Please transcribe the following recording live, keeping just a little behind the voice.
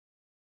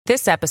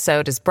This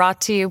episode is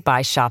brought to you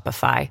by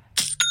Shopify.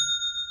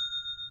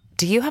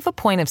 Do you have a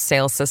point of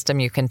sale system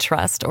you can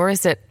trust, or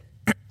is it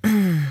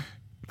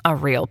a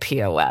real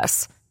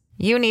POS?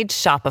 You need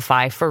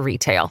Shopify for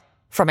retail.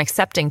 From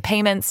accepting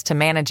payments to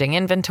managing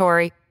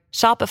inventory,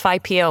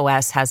 Shopify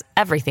POS has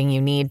everything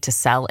you need to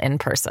sell in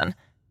person.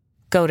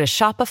 Go to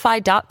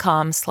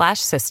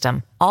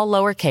shopify.com/system, all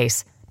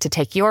lowercase, to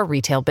take your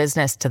retail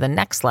business to the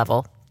next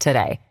level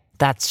today.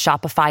 That's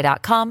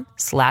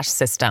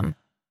shopify.com/system.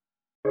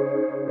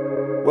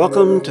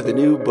 Welcome to the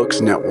New Books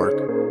Network.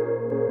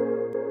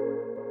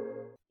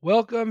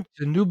 Welcome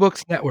to New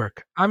Books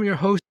Network. I'm your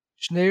host,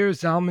 Schneur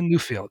Zalman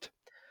Newfield.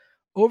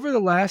 Over the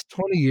last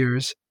 20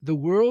 years, the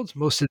world's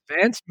most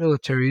advanced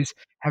militaries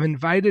have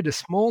invited a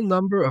small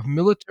number of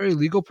military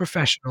legal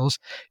professionals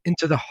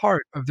into the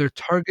heart of their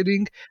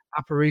targeting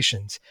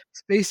operations,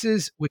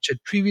 spaces which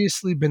had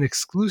previously been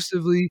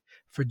exclusively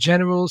for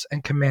generals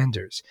and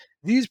commanders.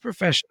 These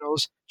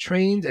professionals,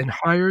 trained and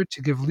hired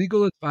to give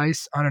legal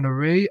advice on an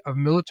array of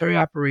military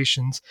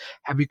operations,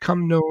 have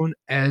become known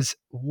as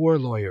war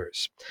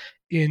lawyers.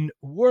 In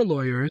War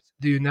Lawyers,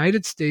 the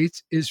United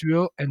States,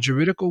 Israel, and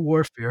Juridical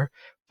Warfare,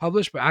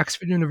 published by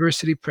Oxford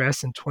University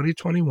Press in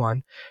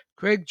 2021,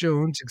 Craig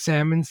Jones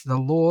examines the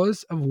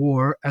laws of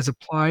war as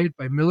applied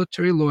by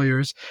military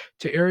lawyers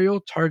to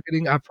aerial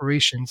targeting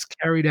operations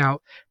carried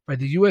out by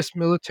the U.S.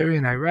 military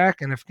in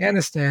Iraq and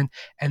Afghanistan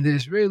and the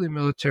Israeli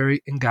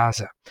military in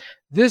Gaza.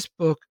 This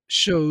book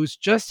shows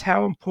just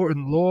how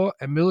important law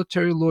and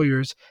military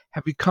lawyers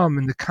have become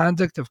in the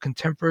conduct of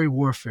contemporary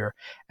warfare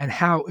and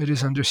how it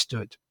is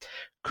understood.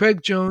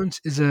 Craig Jones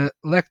is a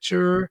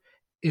lecturer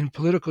in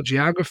political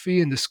geography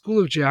in the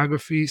School of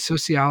Geography,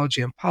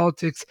 Sociology, and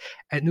Politics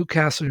at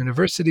Newcastle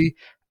University.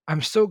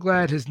 I'm so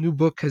glad his new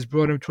book has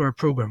brought him to our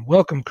program.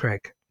 Welcome,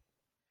 Craig.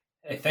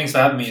 Hey, thanks for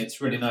having me. It's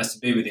really nice to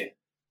be with you.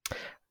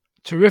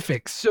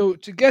 Terrific. So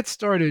to get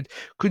started,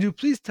 could you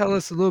please tell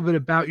us a little bit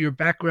about your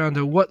background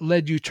and what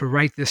led you to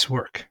write this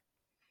work?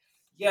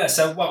 Yeah,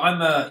 so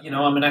I'm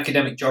an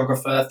academic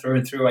geographer through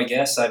and through. I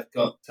guess I've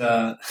got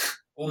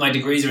all my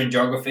degrees are in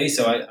geography,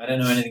 so I don't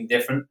know anything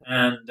different.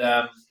 And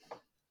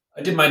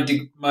I did my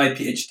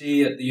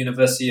PhD at the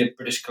University of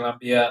British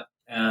Columbia,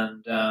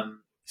 and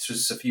this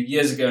was a few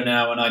years ago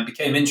now. And I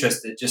became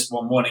interested just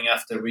one morning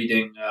after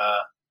reading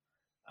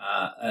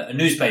a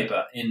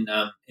newspaper in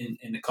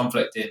the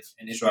conflict in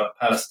Israel and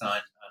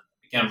Palestine, and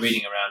began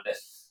reading around it.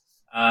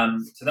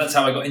 So that's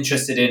how I got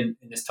interested in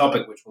this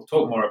topic, which we'll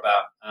talk more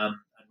about. And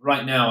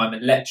right now, I'm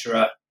a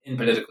lecturer in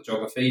political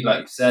geography,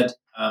 like you said,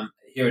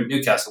 here in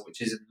Newcastle,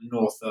 which is in the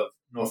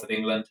north of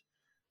England.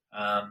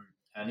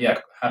 And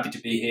yeah, happy to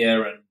be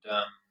here, and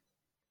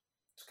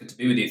it's good to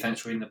be with you.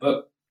 Thanks for reading the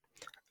book.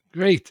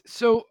 Great.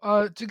 So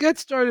to get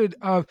started,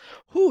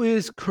 who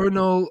is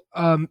Colonel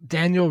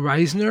Daniel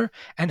Reisner,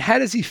 and how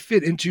does he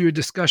fit into your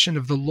discussion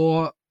of the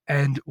law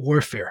and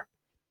warfare?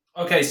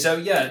 Okay,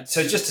 so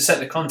just to set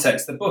the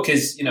context, the book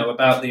is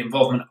about the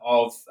involvement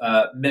of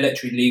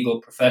military legal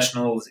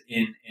professionals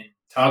in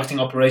targeting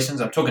operations.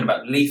 I'm talking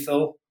about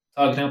lethal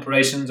targeting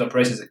operations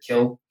that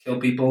kill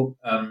people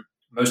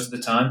most of the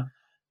time.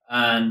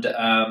 And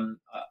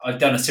I've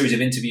done a series of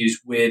interviews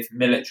with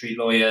military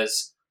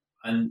lawyers,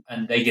 and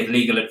they give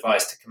legal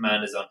advice to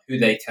commanders on who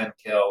they can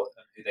kill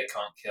and who they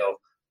can't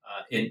kill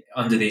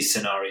under these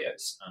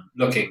scenarios,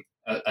 looking,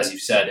 as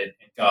you've said, in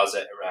Gaza,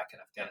 Iraq,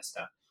 and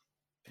Afghanistan.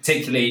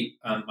 Particularly,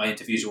 my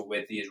interviews were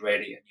with the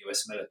Israeli and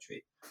US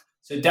military.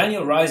 So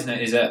Daniel Reisner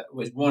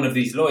was one of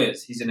these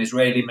lawyers. He's an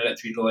Israeli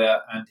military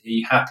lawyer, and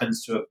he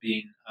happens to have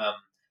been,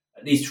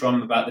 at least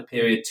from about the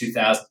period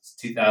 2000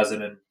 to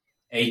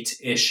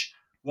 2008-ish,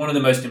 one of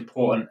the most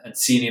important and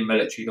senior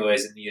military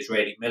lawyers in the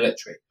Israeli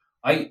military.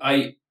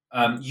 I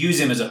use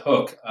him as a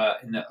hook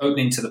in the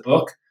opening to the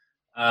book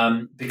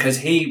because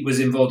he was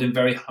involved in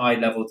very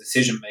high-level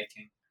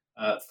decision-making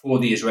for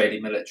the Israeli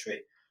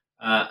military.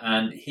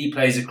 And he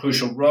plays a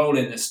crucial role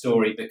in this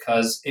story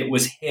because it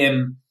was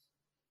him,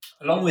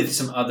 along with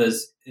some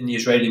others in the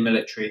Israeli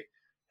military,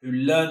 who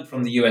learned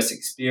from the US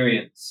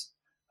experience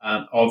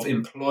of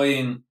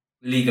employing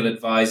legal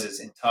advisors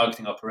in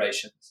targeting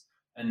operations.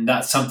 And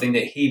that's something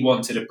that he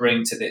wanted to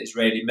bring to the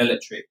Israeli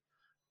military.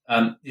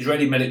 The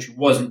Israeli military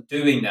wasn't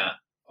doing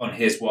that on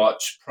his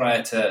watch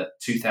prior to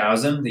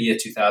 2000. The year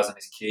 2000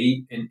 is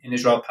key in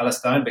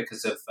Israel-Palestine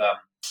because of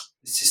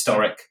this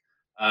historic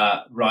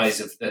rise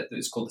of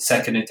it's called the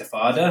Second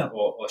Intifada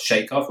or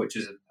Sheikh-Off, which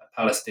is a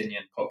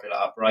Palestinian popular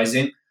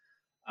uprising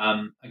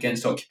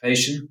against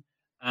occupation.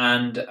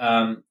 And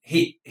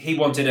he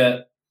wanted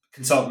to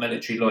consult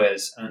military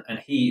lawyers, and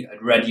he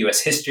had read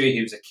US history.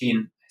 He was a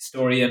keen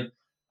historian,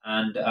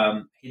 and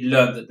he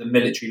learned that the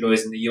military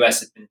lawyers in the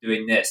US had been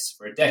doing this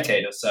for a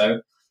decade or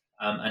so,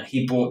 and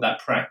he brought that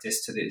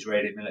practice to the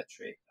Israeli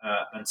military.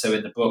 And so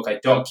in the book, I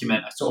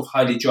document a sort of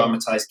highly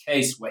dramatized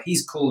case where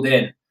he's called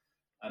in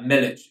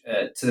to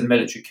the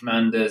military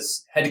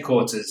commander's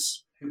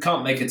headquarters who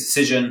can't make a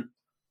decision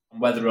on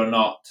whether or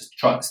not to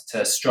try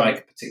to strike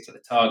a particular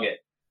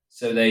target.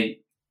 So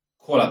they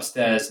call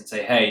upstairs and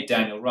say, "Hey,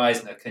 Daniel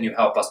Reisner, can you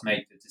help us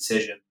make the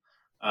decision?"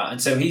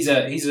 And so he's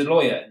a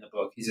lawyer in the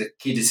book. He's a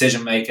key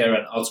decision maker,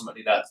 and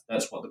ultimately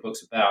that's what the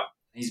book's about.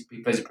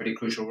 He plays a pretty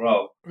crucial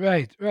role.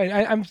 Right, right.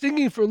 I'm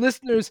thinking for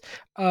listeners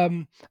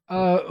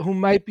who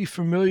might be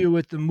familiar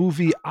with the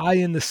movie Eye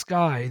in the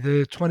Sky,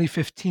 the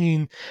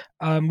 2015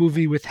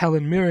 movie with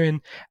Helen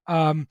Mirren.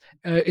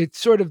 It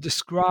sort of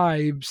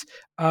describes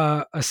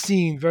a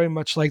scene very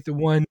much like the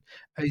one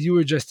you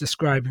were just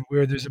describing,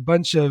 where there's a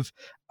bunch of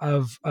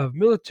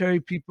military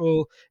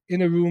people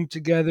in a room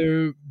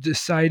together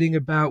deciding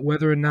about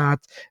whether or not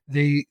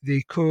they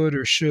could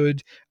or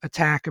should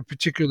attack a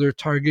particular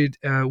target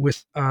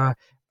with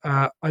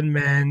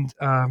unmanned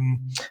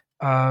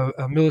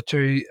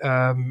military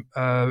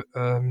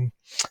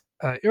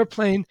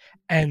airplane,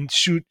 and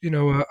shoot,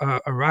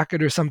 a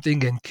rocket or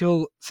something and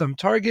kill some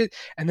target,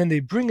 and then they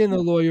bring in the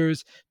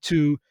lawyers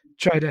to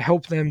try to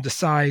help them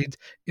decide,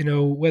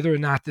 whether or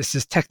not this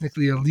is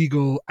technically a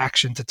legal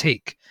action to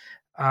take.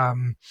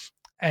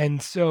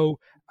 And so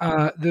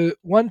the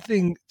one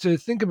thing to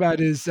think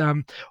about is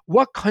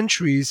what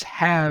countries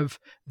have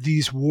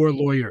these war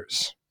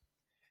lawyers?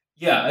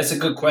 Yeah, it's a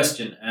good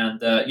question. And,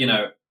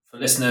 for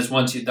listeners,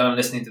 once you're done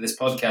listening to this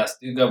podcast,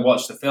 do go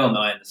watch the film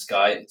Eye in the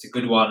Sky. It's a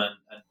good one, and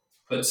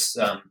puts,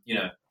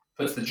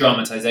 puts the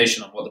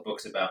dramatization on what the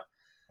book's about.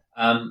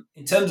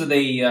 In terms of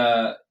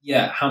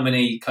how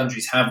many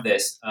countries have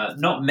this?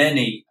 Not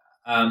many.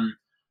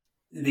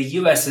 The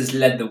US has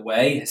led the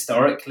way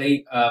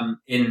historically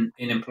in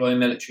employing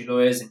military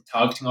lawyers in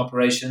targeting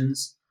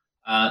operations.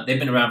 They've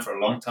been around for a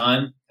long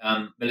time.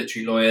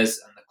 Military lawyers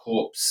and the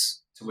corps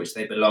to which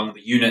they belong,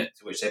 the unit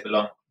to which they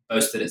belong,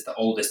 boasted it's the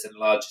oldest and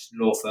largest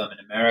law firm in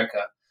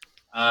America.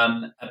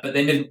 But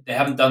they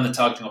haven't done the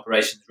targeting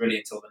operations really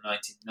until the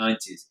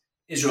 1990s.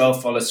 Israel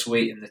followed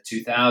suit in the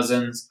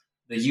 2000s.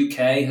 The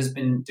UK has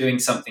been doing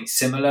something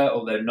similar,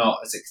 although not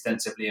as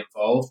extensively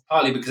involved,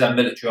 partly because our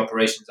military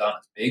operations aren't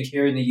as big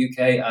here in the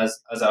UK as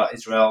our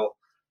Israel's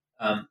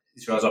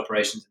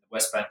operations in the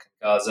West Bank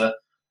and Gaza,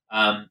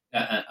 and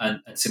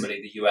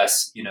similarly the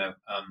US,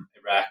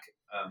 Iraq,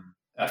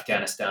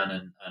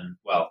 Afghanistan, and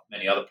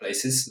many other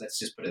places. Let's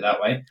just put it that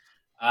way.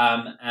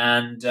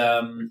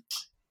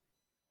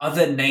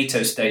 Other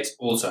NATO states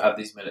also have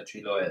these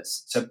military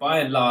lawyers. So by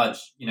and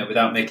large,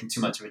 without making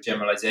too much of a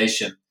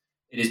generalization,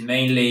 it is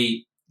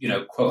mainly,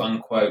 quote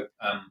unquote,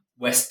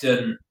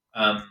 Western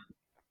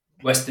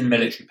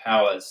military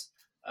powers.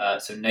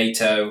 So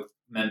NATO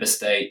member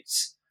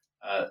states,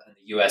 and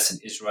the US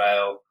and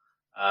Israel,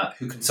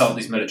 who consult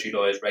these military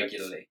lawyers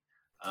regularly.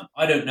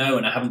 I don't know,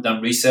 and I haven't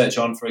done research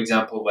on, for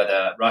example,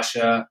 whether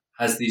Russia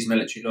has these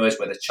military lawyers,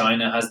 whether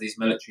China has these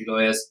military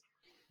lawyers.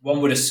 One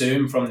would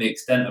assume from the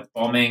extent of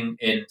bombing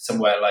in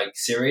somewhere like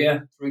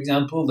Syria, for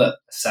example, that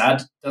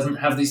Assad doesn't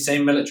have these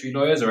same military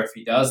lawyers, or if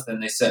he does, then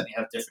they certainly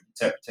have different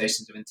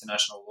interpretations of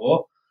international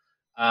law.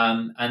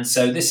 And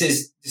so this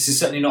is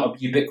certainly not a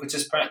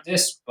ubiquitous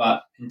practice,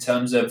 but in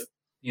terms of,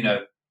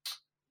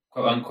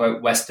 quote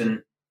unquote,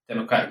 Western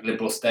democratic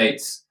liberal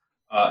states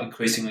are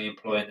increasingly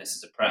employing this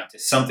as a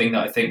practice, something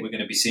that I think we're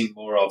going to be seeing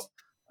more of,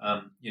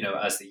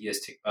 as the years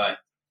tick by.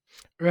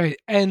 Right.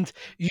 And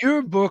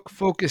your book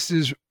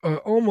focuses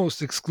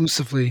almost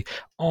exclusively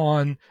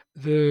on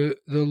the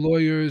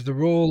lawyers, the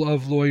role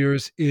of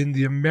lawyers in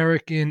the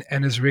American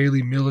and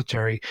Israeli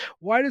military.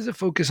 Why does it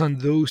focus on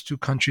those two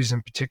countries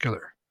in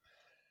particular?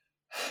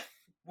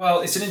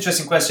 Well, it's an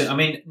interesting question. I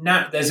mean,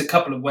 there's a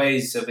couple of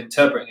ways of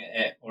interpreting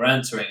it or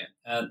answering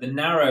it. The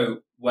narrow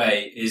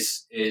way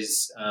is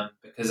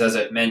because, as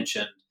I've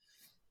mentioned,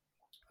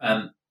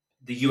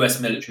 the U.S.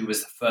 military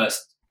was the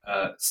first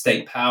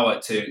state power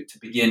to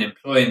begin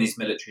employing these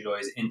military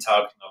lawyers in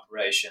targeting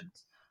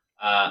operations,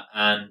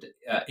 and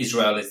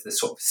Israel is the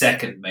sort of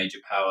second major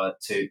power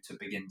to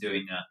begin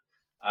doing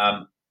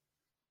that.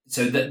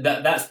 So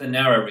that's the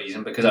narrow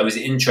reason, because I was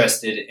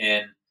interested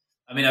in.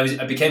 I mean,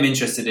 I became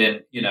interested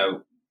in,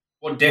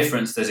 what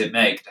difference does it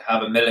make to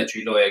have a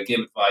military lawyer give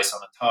advice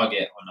on a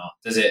target or not?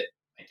 Does it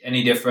make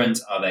any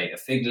difference? Are they a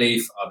fig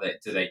leaf?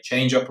 Do they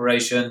change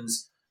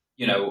operations?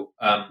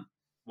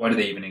 Why do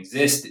they even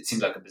exist? It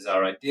seemed like a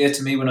bizarre idea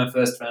to me when I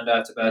first found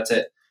out about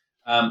it.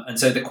 And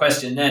so the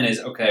question then is,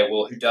 okay,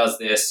 well, who does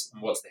this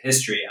and what's the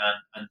history?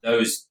 And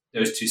those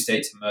two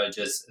states emerge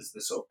as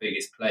the sort of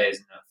biggest players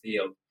in that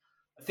field.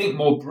 I think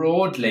more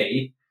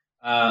broadly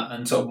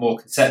and sort of more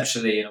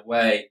conceptually in a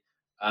way,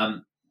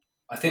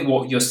 I think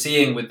what you're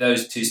seeing with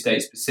those two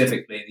states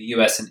specifically, the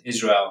US and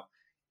Israel,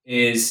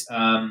 is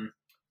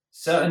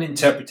certain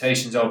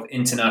interpretations of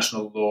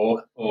international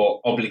law or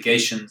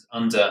obligations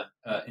under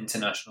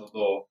international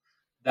law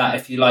that,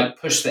 if you like,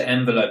 push the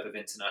envelope of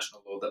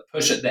international law, that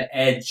push at the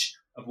edge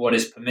of what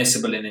is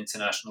permissible in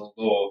international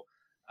law.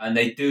 And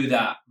they do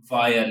that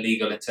via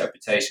legal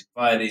interpretation,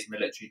 via these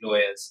military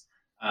lawyers.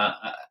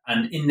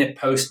 And in the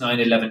post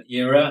 9/11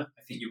 era,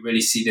 I think you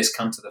really see this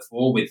come to the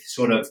fore with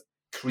sort of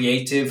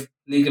creative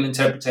legal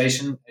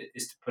interpretation,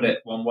 is to put it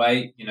one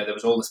way. There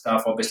was all the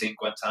stuff, obviously, in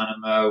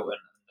Guantanamo and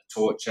the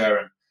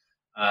torture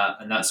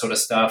and that sort of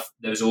stuff.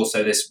 There was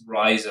also this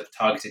rise of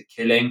targeted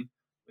killing,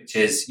 which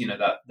is,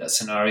 that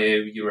scenario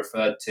you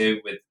referred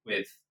to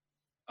with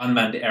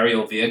unmanned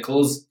aerial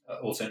vehicles,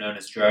 also known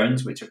as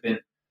drones, which have been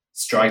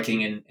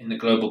striking in the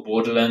global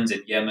borderlands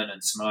in Yemen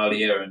and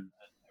Somalia and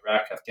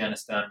Iraq,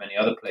 Afghanistan, many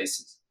other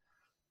places.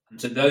 And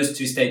so those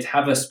two states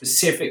have a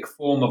specific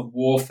form of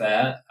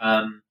warfare,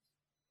 a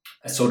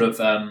sort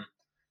of,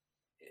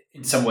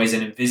 in some ways,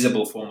 an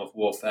invisible form of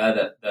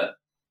warfare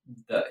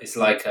that is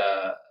like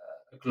a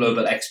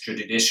global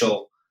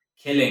extrajudicial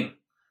killing,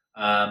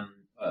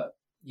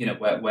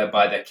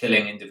 whereby they're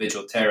killing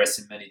individual terrorists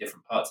in many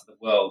different parts of the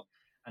world.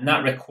 And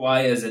that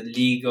requires a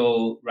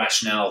legal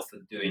rationale for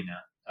doing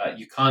that.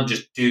 You can't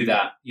just do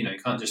that. You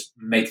can't just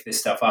make this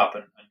stuff up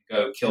and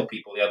go kill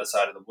people the other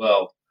side of the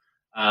world.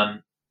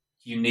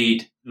 You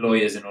need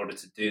lawyers in order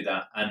to do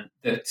that. And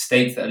the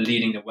states that are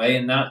leading the way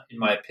in that, in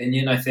my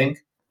opinion, I think,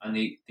 and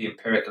the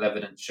empirical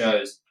evidence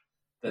shows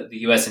that the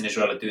US and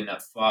Israel are doing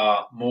that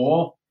far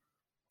more,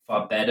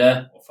 far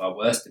better, or far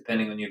worse,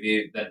 depending on your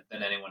view, than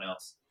anyone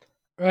else.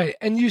 Right,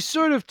 and you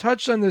sort of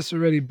touched on this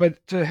already,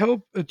 but to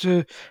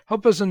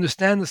help us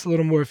understand this a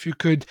little more, if you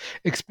could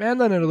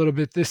expand on it a little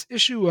bit, this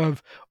issue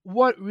of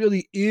what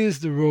really is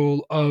the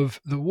role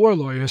of the war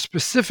lawyer,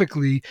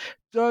 specifically,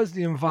 does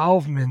the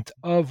involvement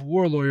of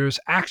war lawyers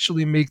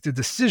actually make the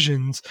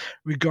decisions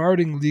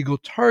regarding legal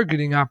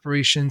targeting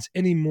operations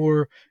any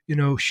more,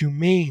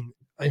 humane,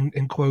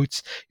 in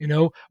quotes,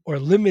 or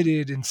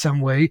limited in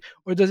some way,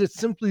 or does it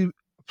simply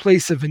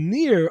place a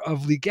veneer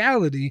of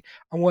legality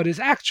on what is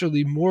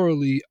actually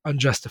morally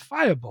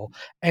unjustifiable?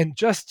 And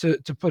just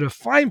to put a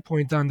fine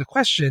point on the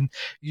question,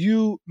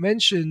 you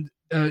mentioned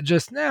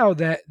just now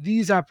that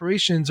these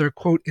operations are,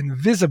 quote,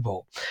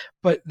 invisible.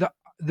 But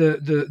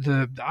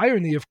the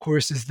irony, of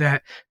course, is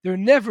that they're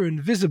never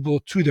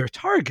invisible to their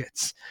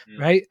targets,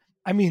 right?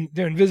 I mean,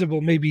 they're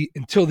invisible maybe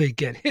until they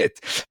get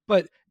hit.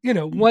 But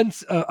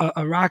once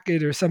a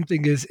rocket or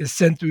something is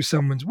sent through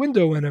someone's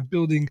window and a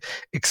building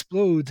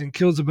explodes and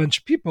kills a bunch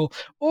of people,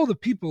 all the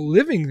people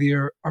living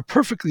there are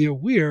perfectly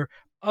aware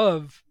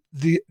of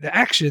the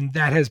action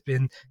that has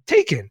been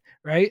taken,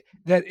 right?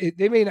 That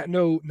they may not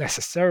know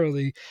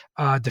necessarily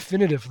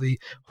definitively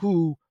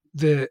who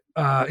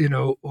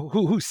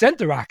who sent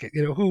the rocket,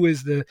 who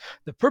is the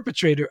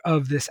perpetrator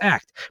of this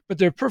act, but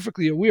they're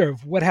perfectly aware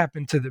of what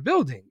happened to the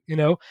building,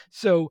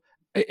 So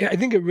I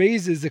think it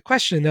raises the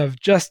question of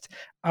just,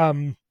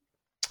 in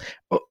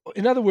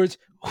other words,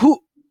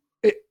 what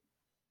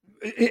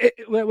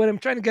I'm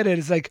trying to get at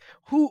is like,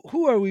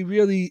 who are we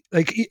really,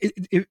 like,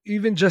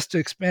 even just to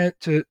expand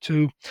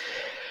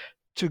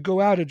to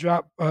go out a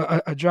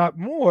drop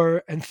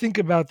more and think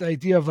about the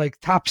idea of like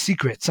top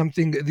secret,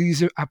 something,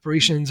 these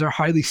operations are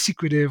highly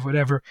secretive,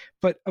 whatever.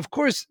 But of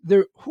course,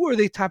 who are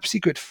they top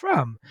secret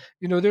from?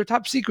 They're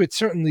top secret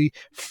certainly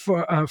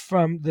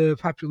from the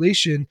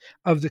population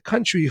of the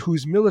country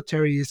whose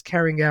military is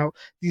carrying out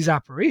these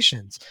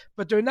operations.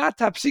 But they're not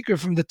top secret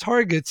from the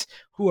targets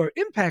who are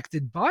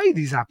impacted by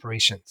these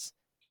operations.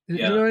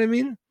 Yeah. You know what I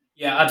mean?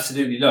 Yeah,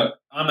 absolutely. Look,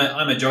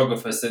 I'm a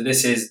geographer, so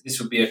this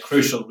would be a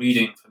crucial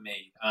reading for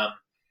me.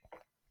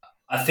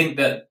 I think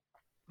that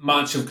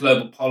much of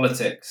global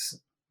politics,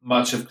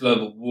 much of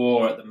global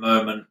war at the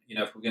moment,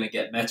 if we're going to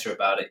get meta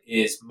about it,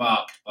 is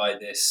marked by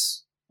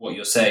this, what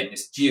you're saying,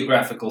 this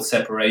geographical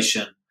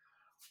separation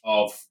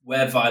of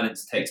where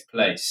violence takes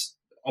place.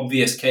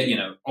 Obvious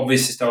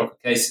historical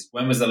cases.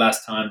 When was the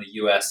last time the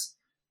US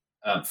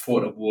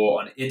fought a war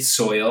on its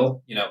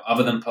soil,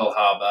 other than Pearl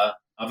Harbor,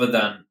 other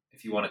than,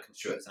 if you want to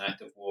construe it as an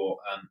act of war,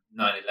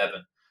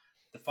 9/11?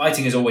 The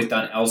fighting is always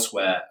done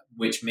elsewhere,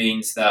 which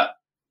means that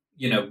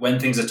when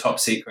things are top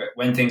secret,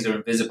 when things are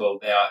invisible,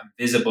 they are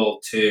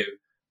invisible to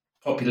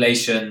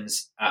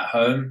populations at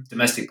home,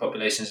 domestic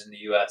populations in the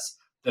US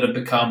that have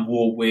become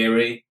war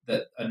weary,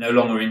 that are no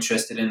longer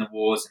interested in the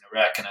wars in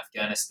Iraq and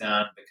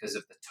Afghanistan because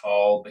of the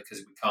toll, because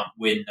we can't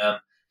win them,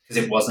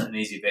 because it wasn't an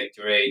easy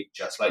victory,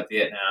 just like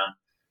Vietnam.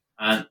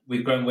 And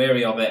we've grown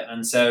weary of it.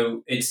 And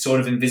so it's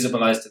sort of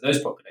invisibilized to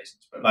those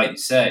populations. But like you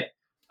say,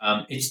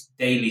 it's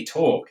daily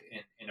talk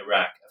in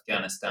Iraq,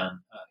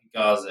 Afghanistan,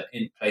 Gaza,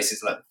 in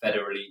places like the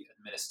federally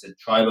administered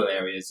tribal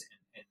areas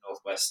in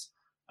northwest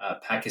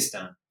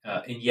Pakistan,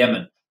 in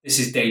Yemen. This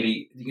is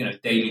daily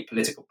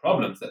political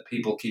problems that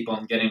people keep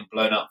on getting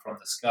blown up from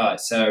the sky.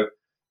 So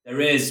there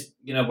is,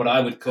 what I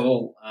would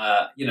call,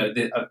 a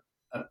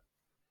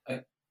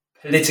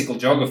political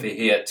geography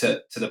here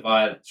to the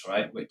violence,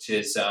 right? Which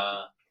is,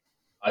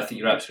 I think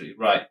you're absolutely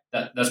right.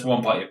 That's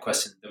one part of your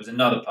question. There was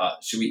another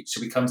part. Should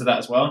we come to that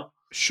as well?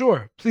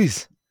 Sure,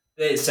 please.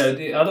 So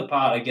the other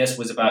part, I guess,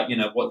 was about,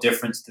 what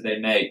difference do they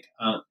make?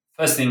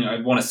 First thing I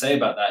want to say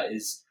about that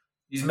is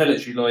these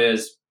military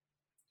lawyers,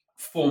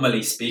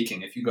 formally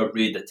speaking, if you go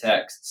read the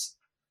texts,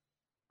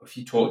 if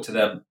you talk to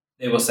them,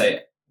 they will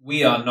say,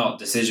 we are not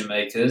decision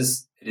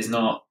makers. It is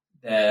not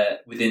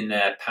within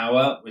their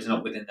power. It is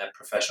not within their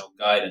professional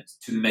guidance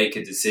to make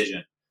a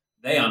decision.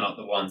 They are not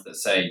the ones that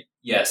say,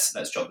 yes,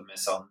 let's drop the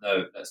missile.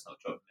 No, let's not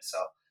drop the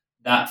missile.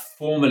 That,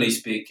 formally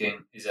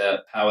speaking, is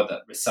a power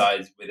that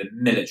resides with a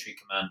military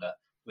commander,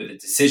 with a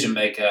decision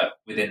maker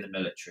within the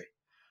military.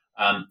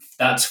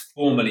 That's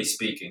formally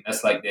speaking.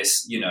 That's like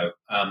this,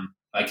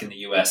 like in the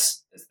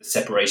US, there's the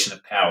separation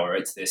of power.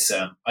 It's this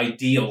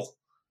ideal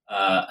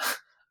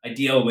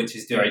which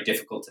is very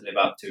difficult to live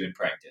up to in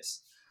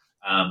practice.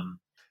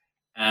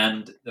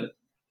 And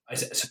I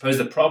suppose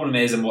the problem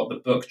is, and what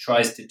the book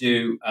tries to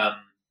do,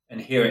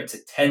 and here it's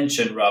a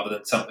tension rather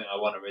than something I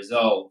want to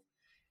resolve,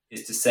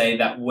 is to say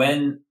that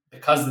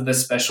because of the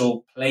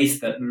special place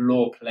that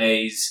law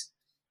plays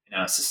in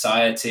our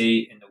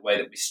society, in the way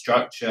that we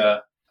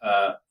structure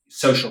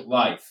social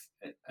life,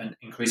 and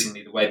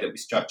increasingly the way that we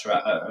structure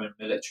our own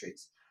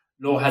militaries,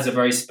 law has a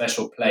very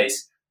special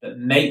place that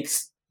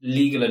makes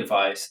legal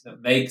advice,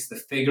 that makes the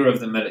figure of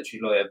the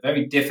military lawyer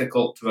very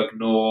difficult to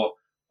ignore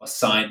or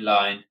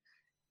sideline,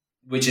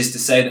 which is to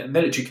say that a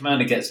military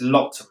commander gets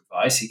lots of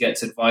advice. He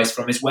gets advice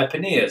from his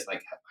weaponeers,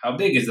 like how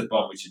big is the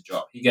bomb we should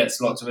drop. He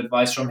gets lots of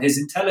advice from his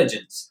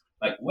intelligence,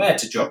 like where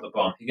to drop the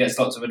bomb. He gets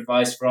lots of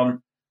advice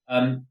from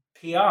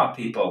PR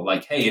people,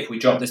 like, hey, if we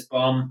drop this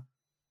bomb,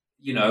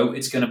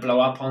 it's going to blow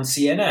up on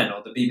CNN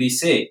or the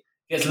BBC.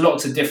 He gets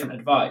lots of different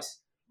advice.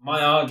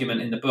 My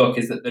argument in the book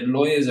is that the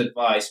lawyer's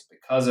advice,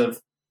 because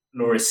of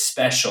law is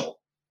special,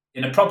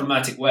 in a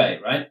problematic way,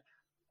 right?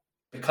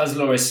 Because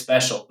law is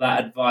special,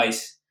 that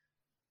advice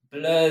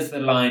blurs the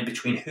line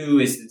between who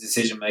is the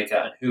decision maker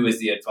and who is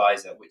the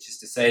advisor, which is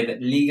to say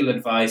that legal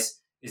advice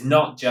is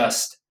not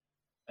just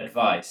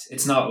advice.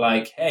 It's not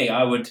like, hey,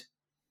 I would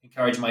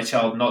encourage my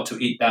child not to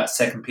eat that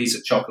second piece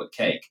of chocolate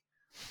cake.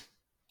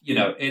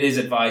 It is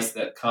advice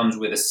that comes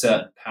with a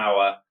certain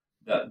power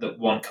that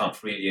one can't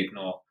freely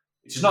ignore,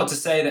 which is not to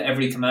say that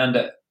every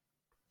commander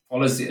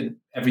follows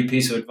every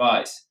piece of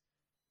advice.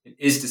 It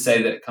is to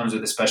say that it comes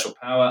with a special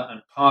power,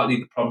 and partly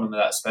the problem with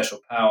that special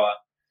power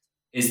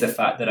is the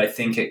fact that I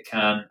think it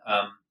can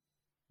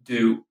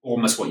do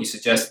almost what you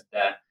suggested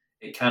there.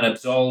 It can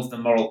absolve the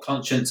moral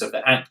conscience of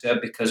the actor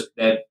because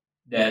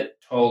they're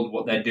told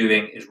what they're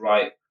doing is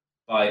right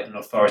by an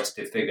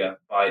authoritative figure,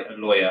 by a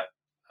lawyer.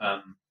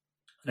 And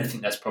I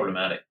think that's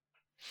problematic.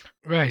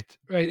 Right.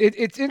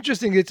 It's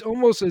interesting. It's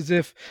almost as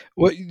if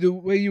the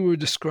way you were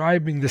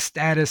describing the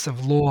status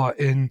of law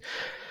in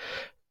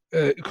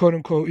quote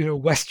unquote,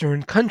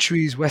 Western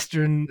countries,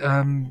 Western,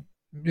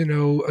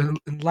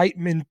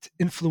 Enlightenment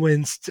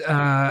influenced,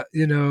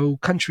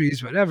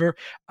 countries, whatever.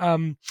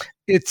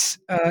 It's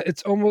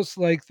almost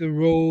like the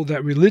role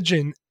that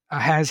religion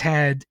has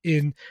had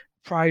in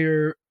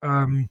prior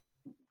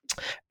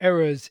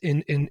eras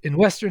in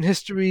Western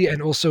history,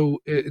 and also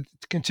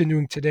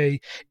continuing today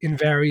in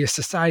various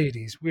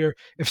societies, where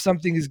if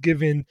something is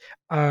given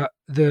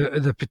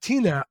the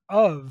patina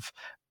of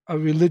a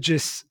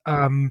religious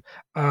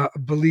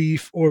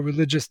belief or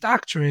religious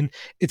doctrine,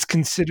 it's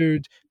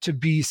considered to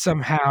be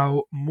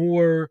somehow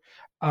more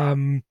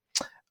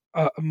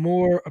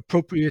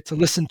appropriate to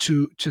listen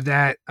to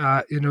that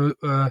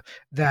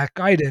that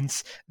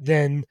guidance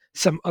than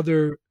some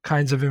other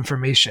kinds of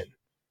information.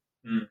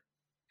 Mm.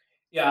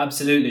 Yeah,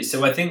 absolutely.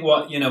 So I think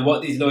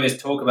what these lawyers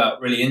talk about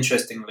really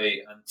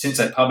interestingly, and since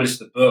I published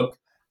the book,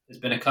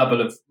 there's been a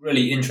couple of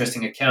really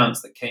interesting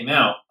accounts that came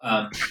out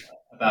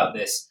about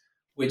this,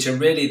 which are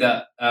really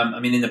that,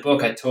 in the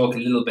book I talk a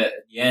little bit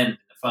at the end, in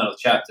the final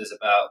chapters,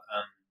 about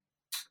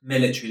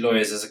military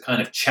lawyers as a kind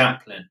of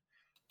chaplain,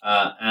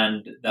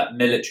 and that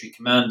military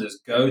commanders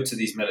go to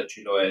these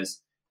military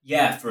lawyers,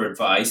 for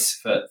advice,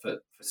 for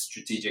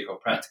strategic or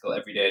practical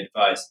everyday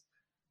advice.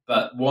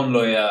 But one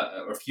lawyer,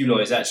 or a few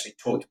lawyers, actually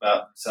talked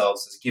about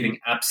themselves as giving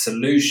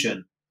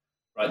absolution,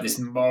 right? This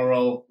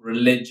moral,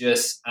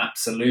 religious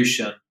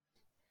absolution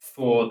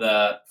for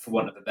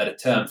want of a better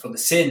term, for the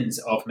sins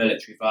of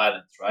military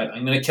violence, right?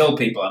 I'm going to kill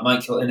people. I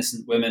might kill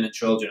innocent women and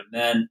children and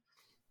men.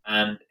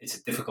 And it's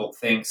a difficult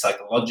thing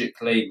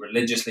psychologically,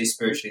 religiously,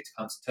 spiritually to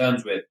come to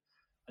terms with.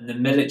 And the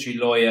military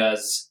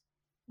lawyers,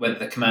 whether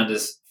the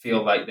commanders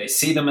feel like they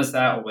see them as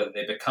that or whether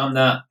they become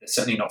that, they're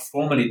certainly not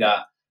formally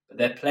that, but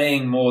they're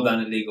playing more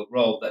than a legal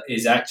role that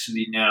is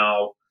actually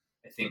now,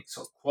 I think,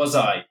 sort of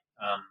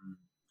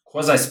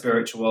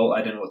quasi-spiritual,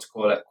 I don't know what to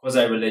call it,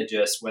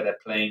 quasi-religious, where they're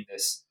playing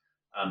this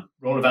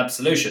role of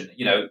absolution.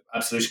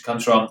 Absolution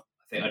comes from,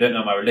 I don't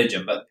know my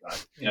religion, but,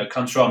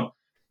 comes from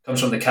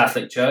the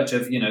Catholic Church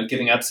of,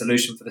 giving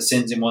absolution for the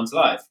sins in one's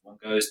life. One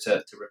goes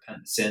to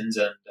repent the sins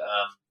and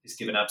is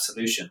given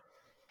absolution.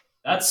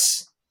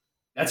 That's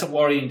a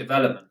worrying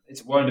development. It's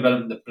a worrying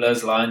development that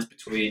blurs lines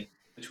between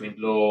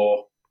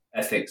law,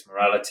 ethics,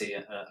 morality,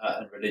 and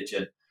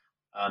religion,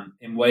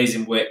 in ways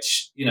in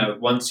which,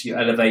 once you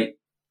elevate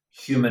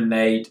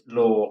human-made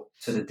law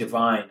to the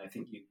divine, I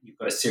think you've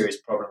got a serious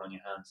problem on your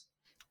hands.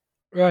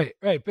 Right.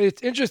 But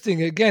it's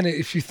interesting, again,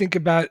 if you think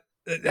about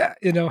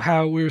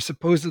how we're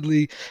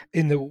supposedly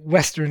in the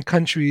Western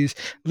countries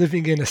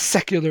living in a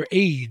secular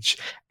age,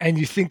 and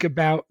you think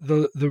about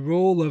the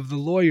role of the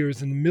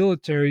lawyers in the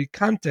military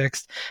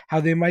context,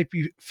 how they might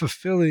be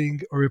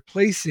fulfilling or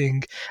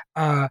replacing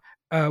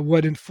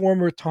what in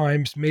former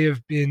times may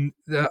have been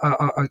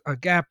a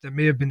gap that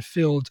may have been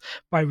filled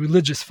by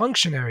religious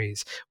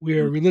functionaries,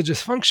 where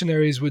religious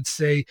functionaries would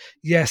say,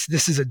 yes,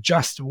 this is a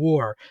just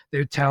war. They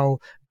would tell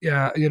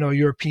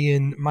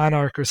European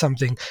monarch or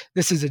something.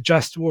 This is a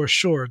just war.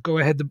 Sure, go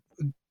ahead to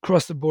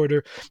cross the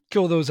border,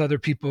 kill those other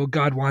people.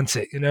 God wants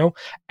it,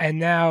 And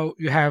now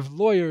you have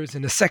lawyers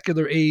in a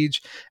secular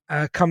age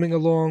coming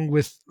along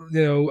with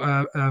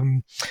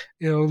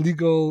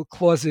legal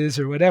clauses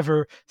or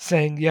whatever,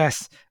 saying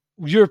yes,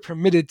 you're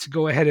permitted to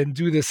go ahead and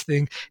do this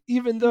thing,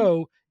 even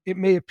though it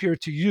may appear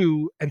to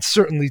you and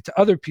certainly to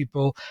other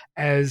people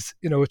as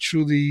a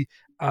truly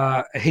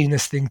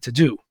heinous thing to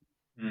do.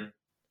 Mm.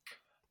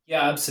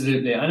 Yeah,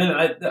 absolutely. I know.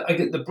 I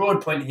get the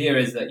broad point here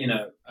is that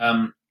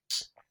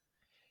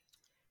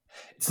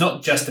it's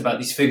not just about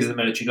these figures of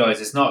military lawyers.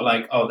 It's not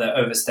like, oh, they're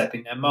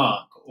overstepping their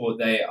mark, or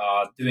they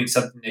are doing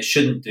something they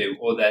shouldn't do,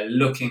 or they're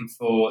looking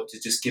to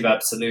just give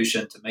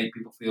absolution to make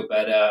people feel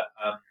better.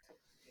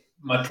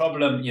 My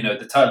problem,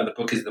 the title of the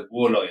book is The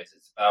War Lawyers.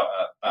 It's about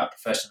a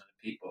profession and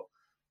people.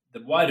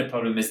 The wider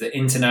problem is that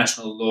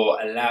international law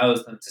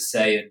allows them to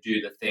say and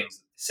do the things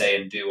that they say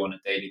and do on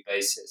a daily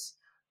basis.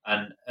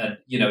 And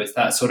it's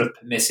that sort of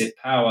permissive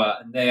power,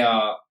 and they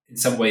are in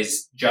some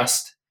ways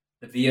just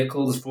the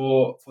vehicles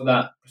for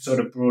that sort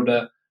of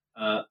broader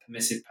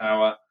permissive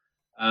power.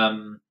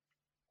 And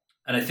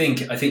I think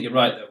you're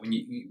right that when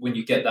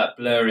you get that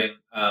blurring,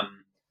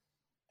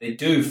 they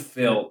do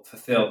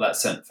fulfill that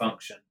certain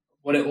function.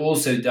 What it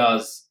also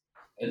does,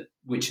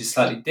 which is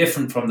slightly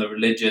different from the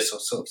religious or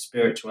sort of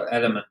spiritual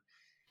element,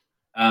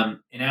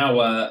 in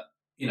our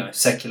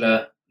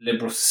secular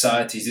liberal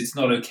societies, it's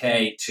not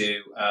okay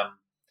to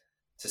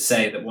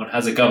say that one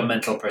has a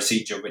governmental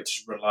procedure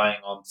which is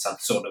relying on some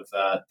sort of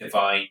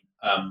divine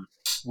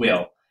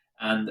will,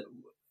 and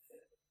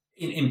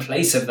in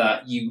place of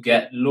that, you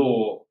get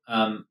law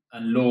and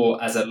law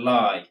as a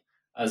lie,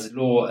 as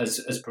law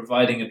as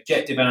providing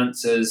objective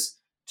answers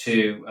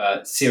to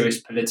serious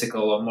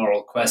political or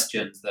moral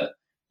questions that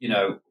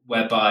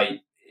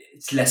whereby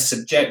it's less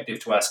subjective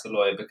to ask a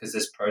lawyer because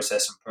there's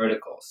process and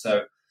protocol.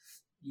 So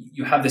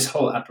you have this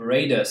whole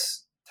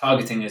apparatus.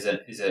 Targeting is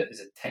a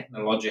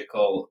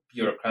technological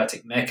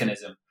bureaucratic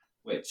mechanism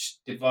which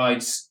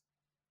divides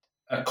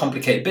a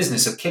complicated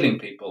business of killing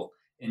people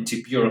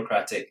into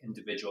bureaucratic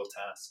individual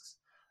tasks,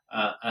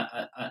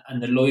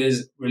 and the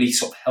lawyers really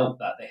sort of help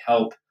that. They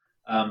help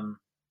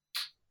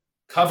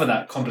cover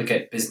that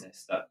complicated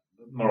business, that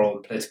moral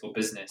and political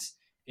business,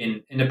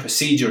 in a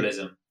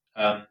proceduralism,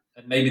 and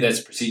maybe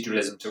there's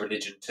proceduralism to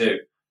religion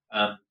too,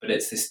 but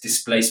it's this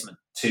displacement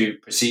to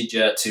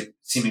procedure, to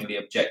seemingly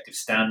objective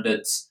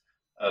standards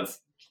of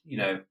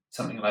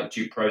something like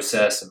due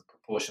process and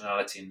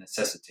proportionality and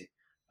necessity.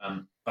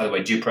 By the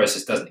way, due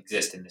process doesn't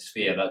exist in this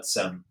sphere. That's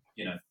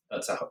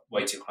that's a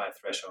way too high a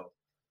threshold.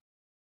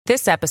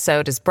 This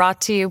episode is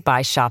brought to you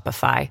by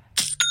Shopify.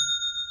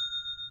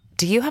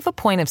 Do you have a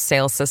point of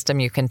sale system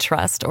you can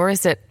trust, or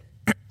is it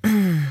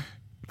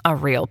a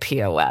real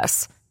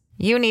POS?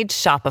 You need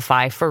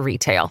Shopify for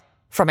retail.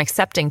 From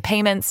accepting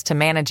payments to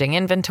managing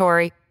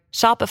inventory,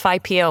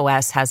 Shopify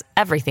POS has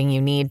everything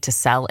you need to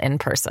sell in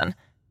person.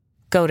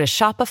 Go to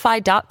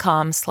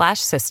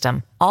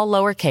shopify.com/system, all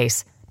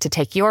lowercase, to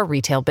take your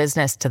retail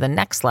business to the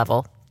next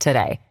level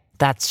today.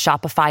 That's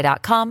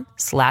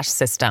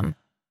shopify.com/system.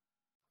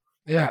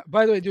 Yeah.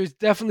 By the way, there's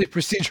definitely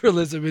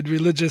proceduralism in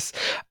religious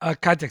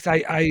context.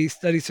 I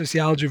study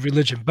sociology of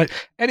religion, but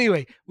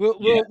anyway, we'll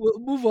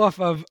move off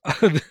of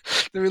the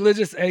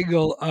religious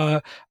angle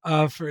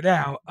for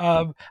now.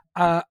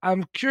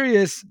 I'm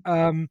curious.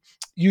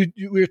 We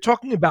were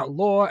talking about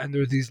law, and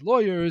there are these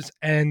lawyers,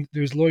 and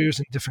there's lawyers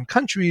in different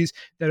countries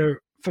that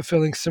are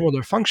fulfilling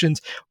similar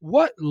functions.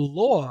 What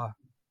law,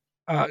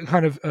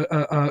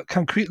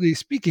 concretely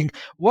speaking,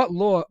 what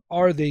law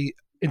are they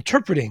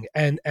interpreting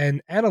and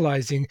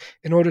analyzing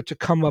in order to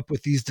come up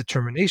with these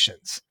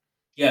determinations?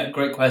 Yeah,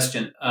 great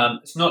question.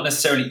 It's not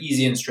necessarily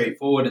easy and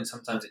straightforward, and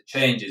sometimes it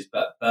changes.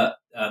 But the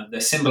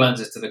simple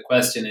answer to the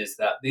question is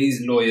that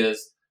these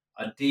lawyers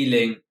are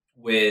dealing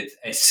with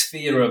a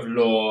sphere of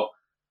law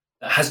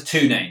that has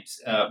two names.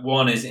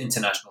 One is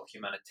international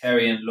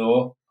humanitarian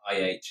law,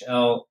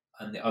 IHL,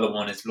 and the other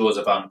one is laws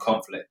of armed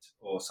conflict,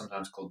 or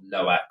sometimes called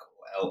LOAC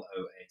or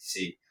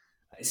LOAC.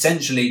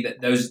 Essentially,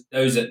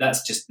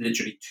 that's just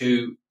literally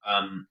two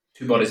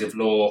bodies of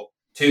law,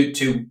 two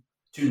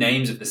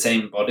names of the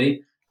same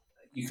body.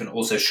 You can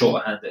also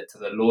shorthand it to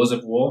the laws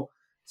of war.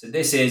 So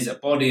this is a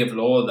body of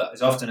law that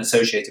is often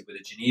associated with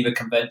the Geneva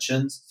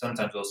Conventions,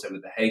 sometimes also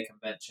with the Hague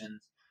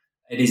Conventions.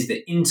 It is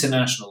the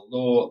international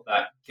law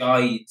that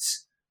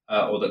guides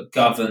or that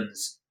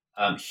governs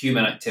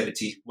human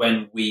activities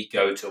when we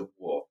go to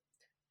war.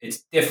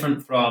 It's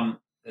different from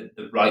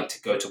the right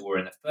to go to war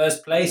in the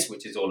first place,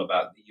 which is all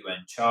about the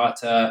UN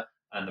Charter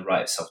and the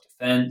right of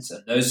self-defense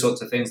and those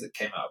sorts of things that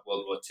came out of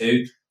World War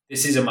II.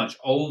 This is a much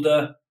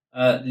older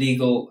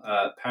legal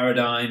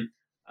paradigm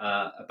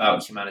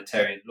about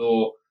humanitarian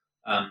law,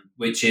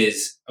 which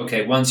is,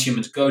 okay, once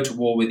humans go to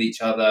war with each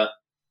other,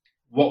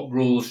 what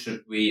rules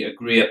should we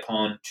agree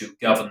upon to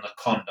govern the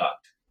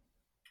conduct?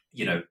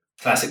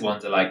 Classic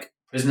ones are like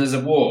prisoners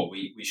of war.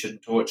 We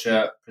shouldn't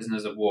torture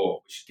prisoners of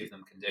war. We should give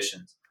them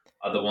conditions.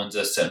 Other ones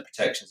are certain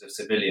protections of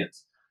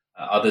civilians.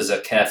 Others are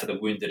care for the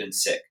wounded and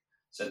sick.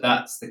 So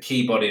that's the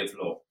key body of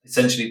law,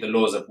 essentially the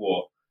laws of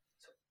war.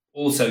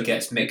 Also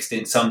gets mixed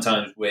in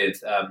sometimes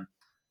with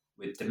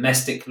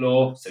domestic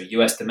law. So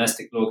US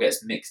domestic law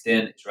gets mixed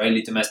in,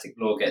 Israeli domestic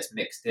law gets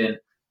mixed in.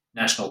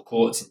 National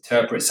courts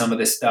interpret some of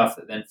this stuff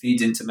that then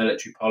feeds into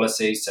military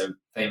policy. So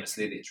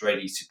famously, the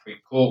Israeli Supreme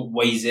Court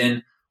weighs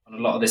in on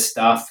a lot of this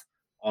stuff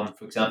on,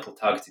 for example,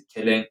 targeted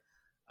killing.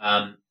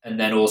 And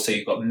then also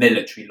you've got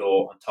military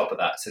law on top of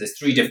that. So there's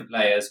three different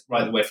layers,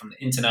 right away from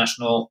the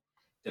international,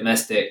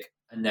 domestic,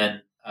 and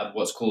then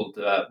what's called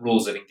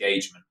rules of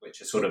engagement,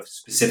 which are sort of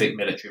specific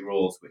military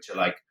rules, which are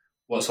like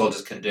what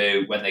soldiers can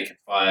do, when they can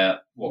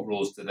fire, what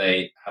rules do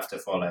they have to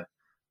follow.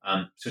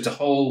 So it's a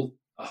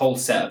whole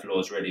set of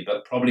laws, really,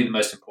 but probably the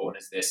most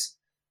important is this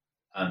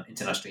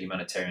international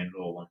humanitarian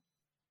law one.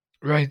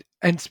 Right.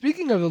 And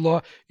speaking of the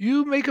law,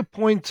 you make a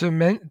point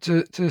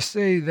to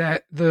say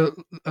that the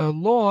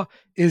law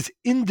is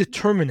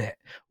indeterminate.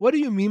 What do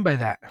you mean by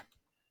that?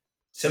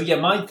 So yeah,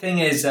 my thing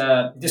is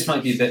this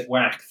might be a bit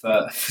whack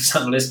for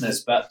some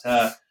listeners, but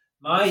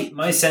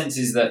my sense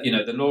is that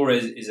the law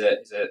is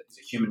a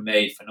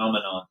human-made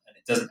phenomenon, and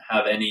it doesn't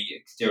have any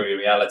exterior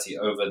reality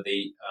over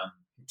the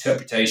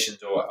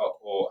interpretations or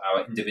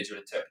our individual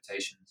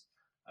interpretations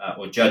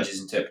or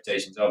judges'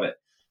 interpretations of it.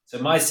 So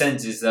my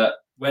sense is that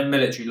when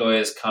military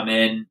lawyers come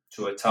in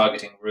to a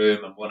targeting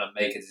room and want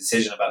to make a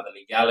decision about the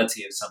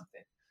legality of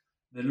something,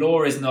 the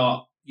law is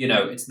not,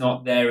 it's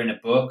not there in a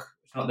book,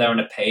 it's not there on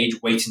a page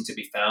waiting to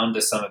be found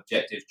as some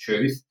objective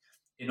truth.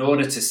 In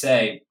order to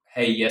say,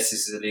 hey, yes,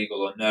 this is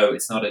illegal, or no,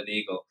 it's not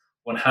illegal,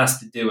 one has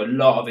to do a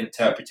lot of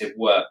interpretive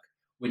work,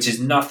 which has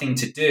nothing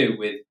to do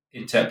with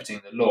interpreting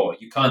the law.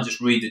 You can't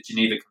just read the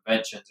Geneva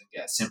Conventions and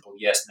get a simple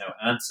yes/no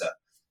answer.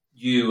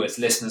 You, as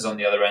listeners on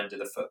the other end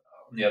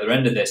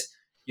of this,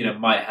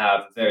 might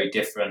have a very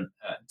different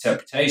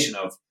interpretation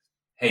of,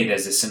 hey,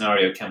 there's a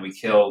scenario, can we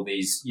kill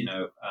these,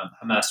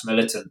 Hamas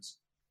militants?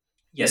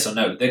 Yes or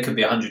no. There could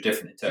be 100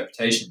 different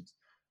interpretations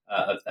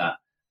of that.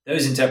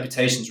 Those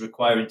interpretations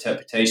require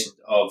interpretations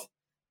of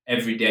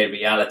everyday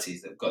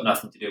realities that have got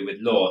nothing to do with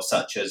law,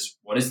 such as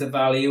what is the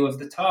value of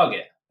the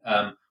target?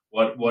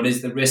 What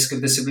is the risk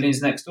of the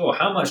civilians next door?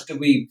 How much do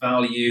we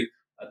value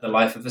the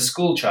life of a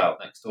school child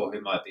next door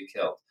who might be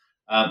killed?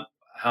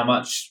 How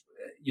much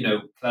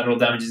collateral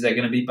damage is there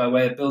going to be by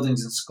way of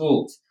buildings and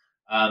schools?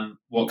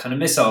 What kind of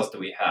missiles do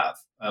we have?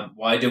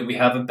 Why don't we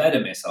have a better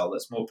missile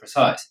that's more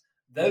precise?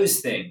 Those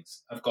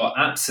things have got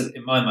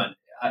in my mind,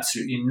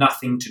 absolutely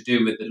nothing to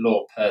do with the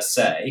law per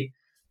se.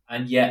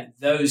 And yet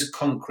those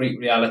concrete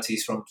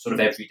realities from sort of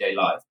everyday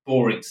life,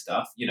 boring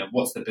stuff,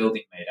 what's the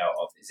building made out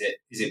of?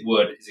 Is it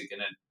wood? Is it going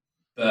to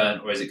burn,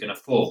 or is it going to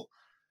fall?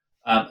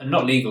 And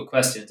not legal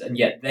questions. And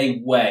yet they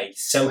weigh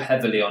so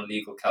heavily on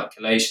legal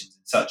calculations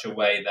in such a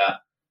way that,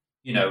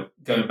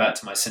 going back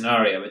to my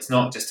scenario, it's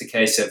not just a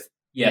case of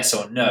yes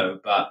or no,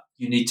 but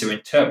you need to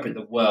interpret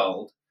the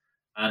world,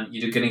 and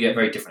you're going to get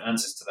very different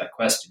answers to that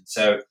question.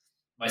 So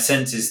my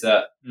sense is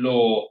that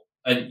law,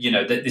 and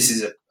that this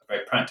is a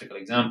very practical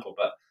example,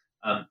 but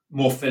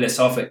more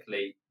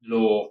philosophically,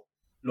 law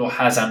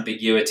has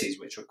ambiguities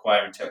which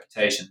require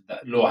interpretation.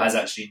 That law has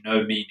actually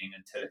no meaning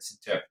until it's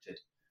interpreted.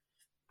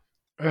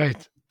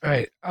 Right.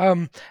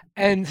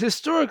 And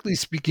historically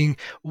speaking,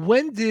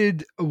 when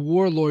did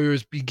war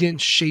lawyers begin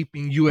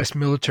shaping U.S.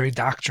 military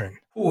doctrine?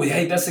 Oh,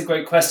 hey, that's a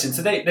great question.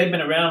 So they've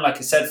been around, like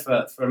I said,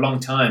 for a long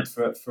time,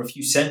 for a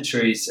few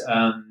centuries.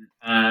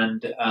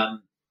 And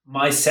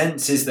my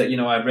sense is that,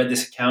 I read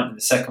this account in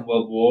the Second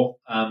World War,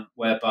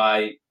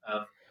 whereby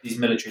these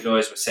military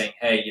lawyers were saying,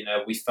 hey,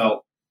 we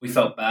felt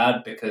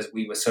bad because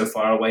we were so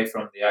far away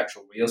from the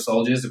actual real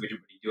soldiers that we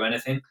didn't really do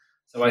anything.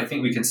 So I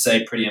think we can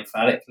say pretty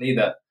emphatically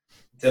that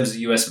in terms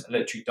of US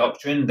military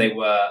doctrine, they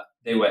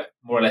were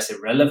more or less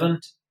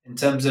irrelevant in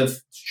terms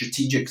of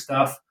strategic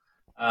stuff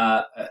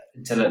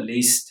until at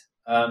least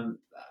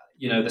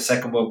the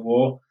Second World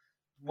War.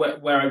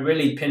 Where I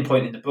really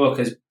pinpoint in the book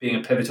as being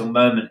a pivotal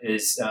moment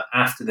is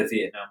after the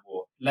Vietnam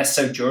War. Less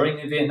so during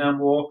the Vietnam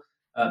War.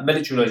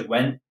 Military lawyers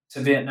went to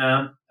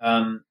Vietnam,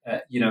 in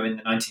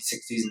the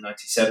 1960s and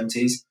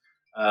 1970s.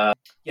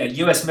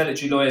 US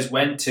military lawyers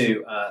went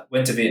to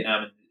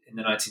Vietnam in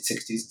the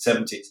 1960s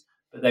and 70s,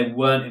 but they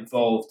weren't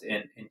involved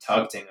in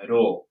targeting at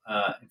all.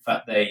 In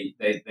fact, they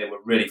were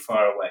really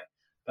far away.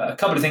 But a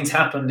couple of things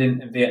happened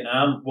in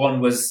Vietnam.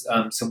 One was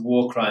some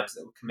war crimes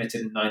that were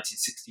committed in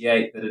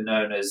 1968 that are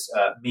known as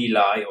My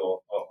Lai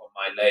or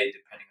My Lai,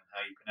 depending on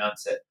how you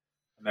pronounce it.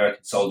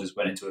 American soldiers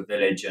went into a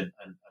village and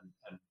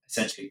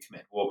essentially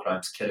committed war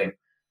crimes, killing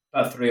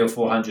about 300 or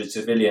 400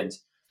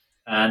 civilians.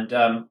 And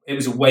it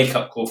was a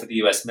wake-up call for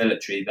the US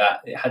military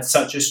that it had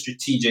such a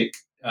strategic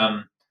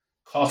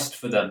cost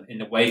for them in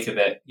the wake of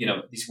it.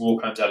 These war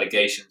crimes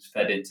allegations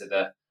fed into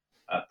the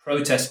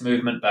protest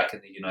movement back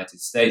in the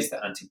United States,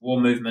 the anti-war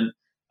movement,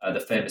 the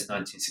famous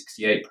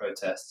 1968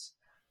 protests.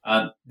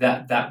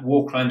 That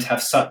war crimes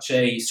have such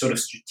a sort of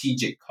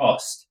strategic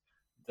cost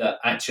that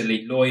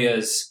actually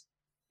lawyers,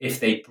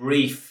 if they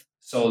brief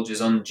soldiers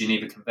on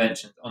Geneva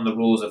Conventions, on the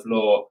rules of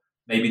law,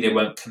 maybe they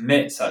won't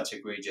commit such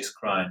egregious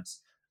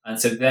crimes. And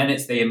so then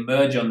they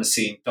emerge on the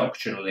scene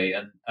doctrinally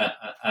and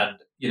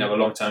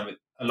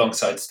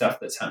alongside stuff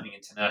that's happening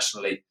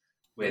internationally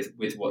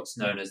with what's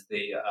known as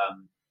the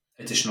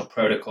additional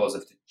protocols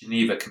of the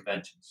Geneva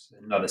Conventions,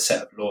 another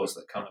set of laws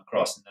that come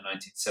across in the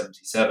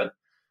 1977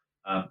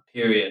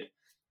 period.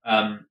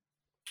 The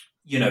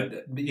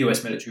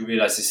US military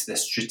realizes the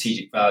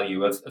strategic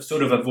value of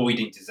sort of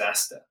avoiding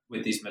disaster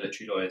with these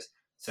military lawyers.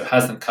 So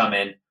has them come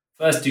in,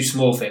 first do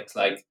small things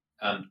like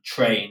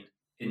train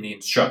in the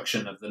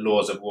instruction of the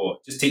laws of war.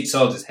 Just teach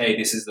soldiers, hey,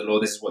 this is the law,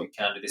 this is what you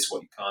can do, this is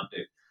what you can't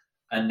do.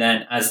 And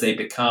then as they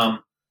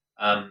become,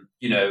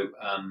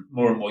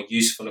 more and more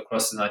useful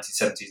across the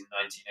 1970s and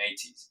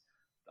 1980s,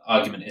 the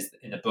argument is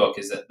in the book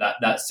is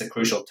that's the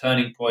crucial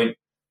turning point,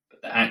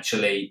 but that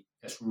actually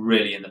it's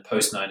really in the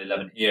post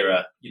 9/11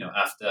 era,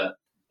 after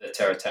the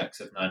terror attacks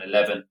of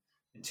 9/11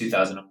 in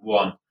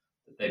 2001,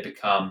 that they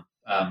become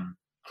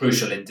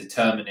crucial in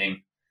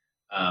determining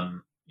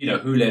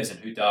who lives and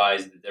who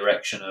dies, the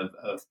direction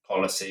of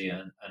policy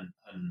and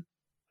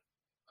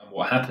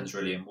what happens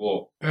really in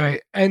war.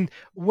 Right. And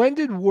when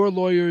did war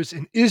lawyers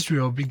in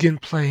Israel begin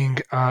playing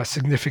a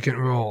significant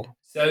role?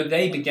 So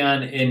they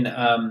began in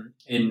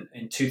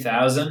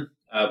 2000,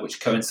 which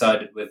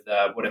coincided with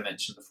what I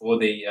mentioned before,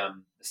 the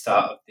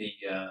start of the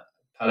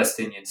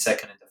Palestinian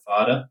Second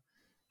Intifada.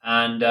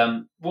 And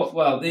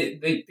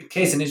the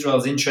case in Israel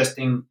is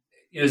interesting.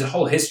 There's a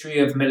whole history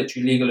of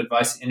military legal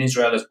advice in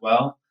Israel as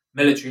well.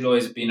 Military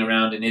lawyers have been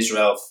around in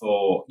Israel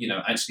for,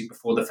 actually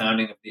before the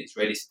founding of the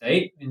Israeli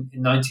state in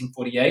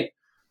 1948.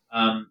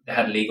 They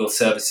had legal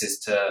services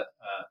to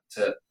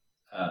the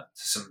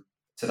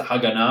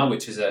Haganah,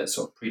 which is a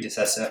sort of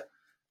predecessor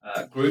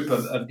group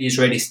of the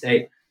Israeli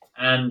state.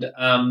 And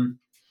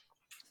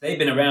they've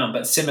been around,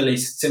 but similar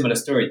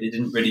story. They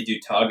didn't really do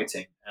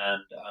targeting.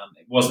 And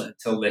it wasn't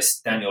until this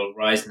Daniel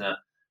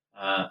Reisner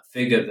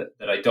figure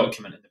that I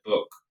document in the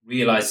book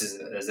realizes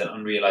that there's an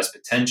unrealized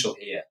potential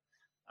here.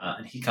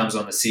 And he comes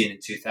on the scene in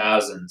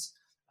 2000s.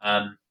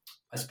 I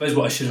suppose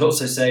what I should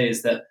also say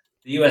is that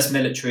the US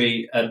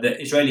military, the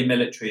Israeli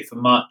military, for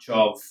much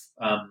of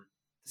the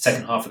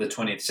second half of the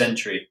 20th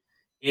century,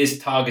 is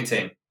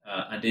targeting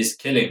and is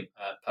killing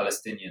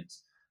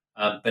Palestinians,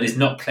 but is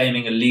not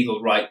claiming a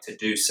legal right to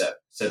do so.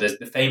 So there's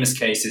the famous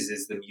cases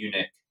is the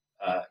Munich,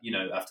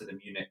 after the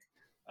Munich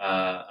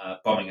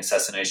bombing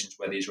assassinations,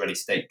 where the Israeli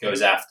state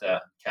goes after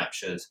and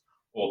captures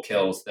or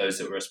kills those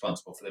that were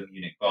responsible for the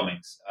Munich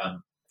bombings.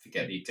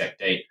 Forget the exact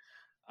date.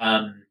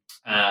 But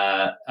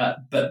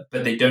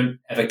they don't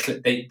ever.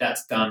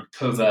 That's done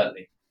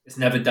covertly. It's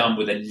never done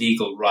with a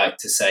legal right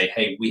to say,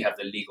 "Hey, we have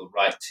the legal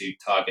right to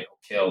target or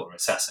kill or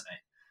assassinate."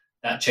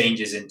 That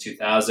changes in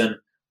 2000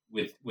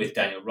 with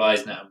Daniel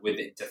Reisner and with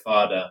the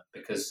Intifada,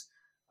 because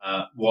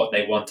what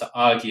they want to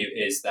argue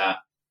is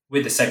that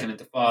with the Second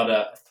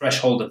Intifada, a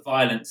threshold of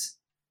violence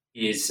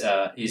is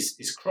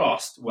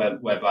crossed,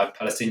 whereby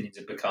Palestinians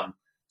have become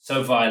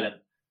so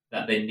violent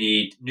that they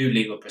need new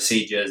legal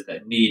procedures,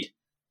 that need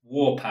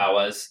war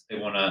powers. They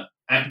want to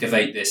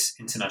activate this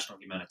international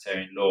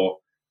humanitarian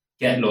law,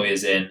 get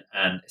lawyers in,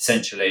 and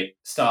essentially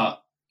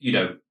start,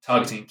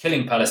 targeting and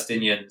killing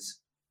Palestinians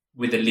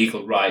with a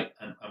legal right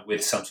and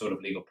with some sort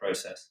of legal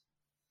process.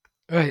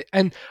 Right.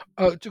 And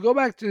to go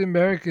back to the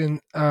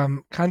American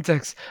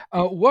context,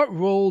 what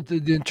role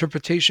did the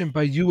interpretation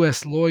by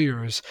U.S.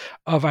 lawyers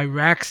of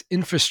Iraq's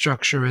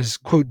infrastructure as,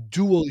 quote,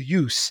 dual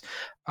use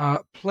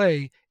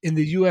play in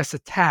the U.S.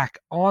 attack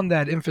on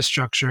that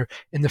infrastructure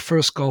in the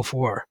first Gulf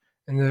War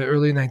in the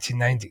early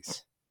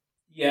 1990s?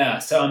 Yeah.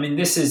 So,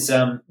 this is,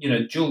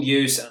 dual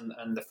use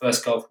and the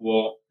first Gulf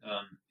War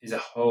is a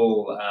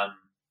whole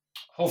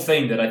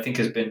thing that I think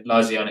has been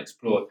largely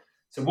unexplored.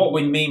 So what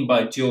we mean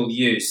by dual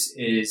use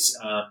is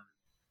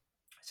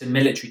it's a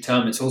military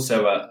term. It's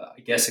also, a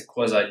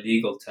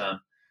quasi-legal term,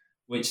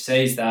 which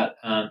says that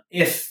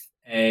if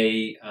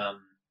a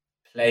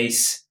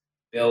place,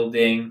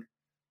 building,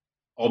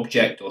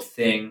 object or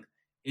thing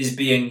is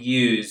being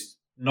used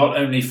not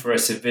only for a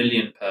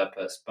civilian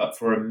purpose, but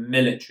for a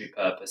military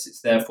purpose,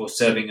 it's therefore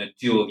serving a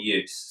dual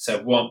use.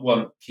 So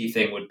one key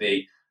thing would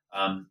be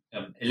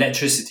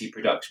electricity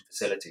production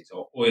facilities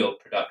or oil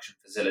production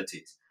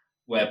facilities,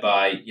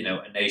 whereby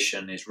a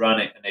nation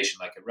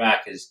like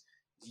Iraq is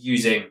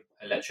using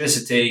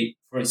electricity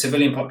for its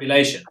civilian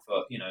population,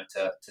 for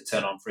to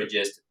turn on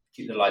fridges, to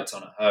keep the lights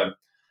on at home.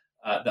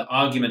 The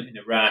argument in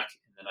Iraq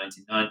in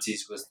the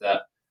 1990s was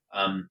that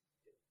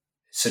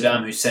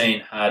Saddam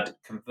Hussein had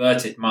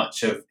converted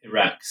much of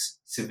Iraq's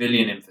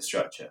civilian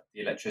infrastructure,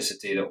 the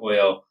electricity, the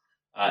oil,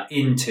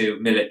 into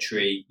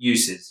military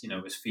uses.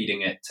 Was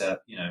feeding it to,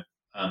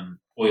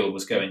 oil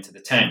was going to the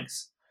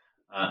tanks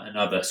and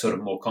other sort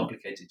of more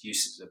complicated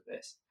uses of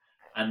this.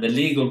 And the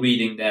legal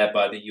reading there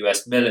by the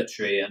US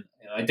military, and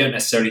I don't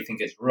necessarily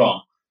think it's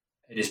wrong,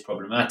 it is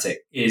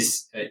problematic,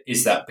 is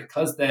that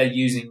because they're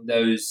using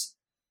those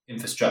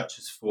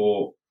infrastructures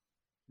for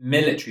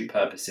military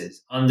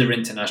purposes under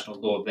international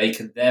law, they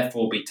can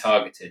therefore be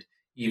targeted,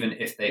 even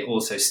if they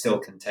also still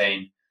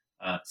contain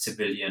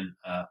civilian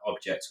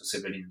objects or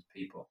civilian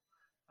people.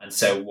 And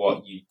so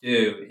what you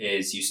do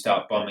is you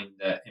start bombing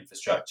the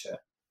infrastructure.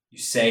 You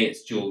say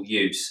it's dual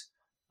use.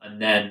 And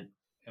then,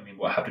 I mean,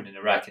 what happened in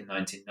Iraq in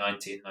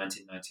 1990 and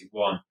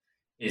 1991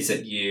 is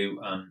that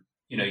you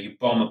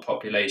bomb a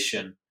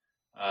population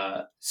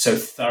so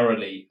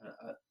thoroughly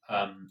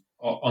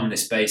on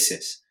this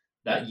basis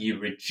that you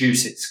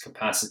reduce its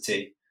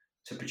capacity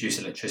to produce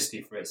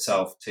electricity for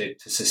itself, to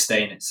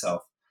sustain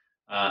itself.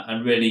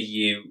 And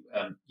really,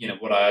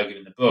 what I argue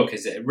in the book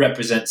is that it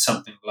represents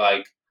something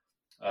like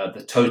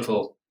the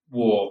total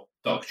war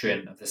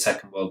doctrine of the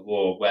Second World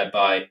War,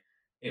 whereby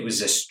it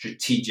was a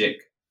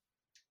strategic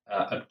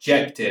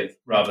objective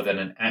rather than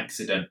an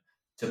accident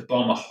to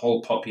bomb a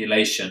whole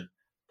population,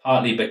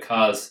 partly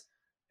because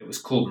it was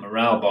called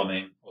morale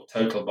bombing or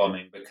total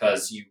bombing,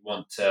 because you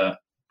want to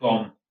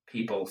bomb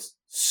people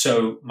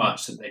so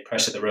much that they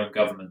pressure their own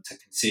government to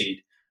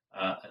concede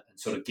and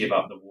sort of give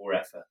up the war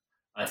effort.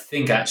 I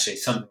think actually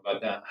something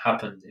like that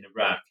happened in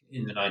Iraq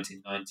in the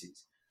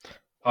 1990s,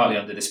 partly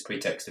under this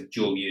pretext of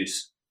dual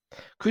use.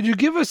 Could you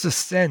give us a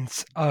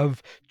sense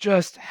of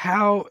just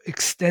how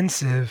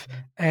extensive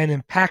and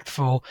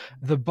impactful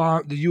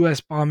the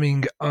U.S.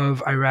 bombing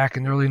of Iraq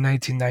in the early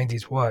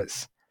 1990s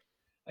was?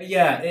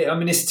 Yeah,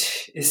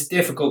 it's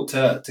difficult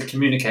to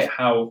communicate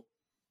how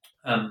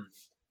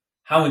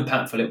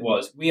impactful it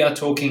was. We are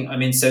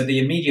talking. So the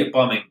immediate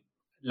bombing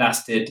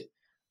lasted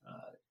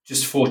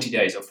just 40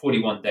 days or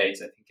 41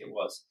 days, I think it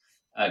was.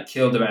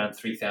 Killed around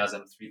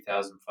 3,000,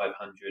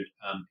 3,500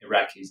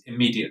 Iraqis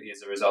immediately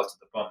as a result of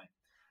the bombing.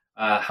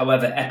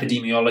 However,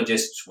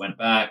 epidemiologists went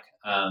back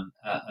and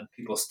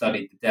people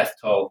studied the death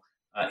toll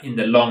in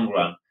the long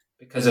run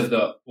because of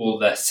all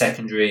the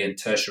secondary and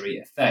tertiary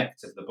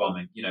effects of the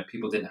bombing.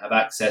 People didn't have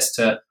access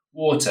to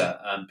water,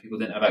 people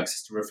didn't have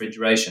access to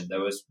refrigeration.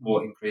 There was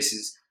more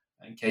increases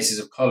in cases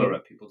of cholera.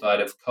 People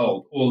died of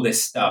cold. All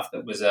this stuff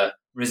that was a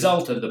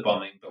result of the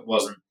bombing, but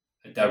wasn't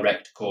a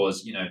direct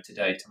cause.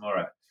 Today,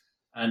 tomorrow,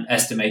 and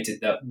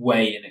estimated that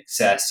way in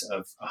excess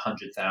of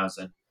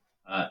 100,000.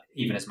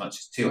 Even as much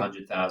as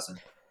 200,000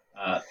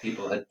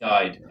 people had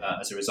died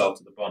as a result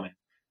of the bombing.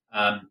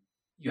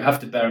 You have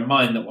to bear in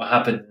mind that what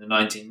happened in the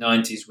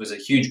 1990s was a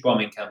huge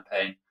bombing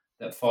campaign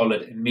that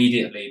followed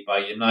immediately by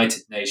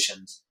United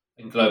Nations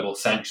and global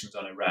sanctions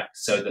on Iraq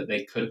so that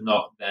they could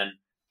not then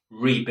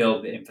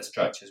rebuild the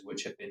infrastructures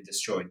which had been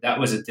destroyed. That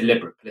was a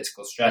deliberate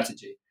political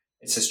strategy.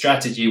 It's a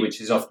strategy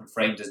which is often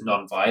framed as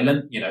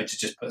non-violent. To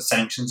just put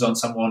sanctions on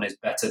someone is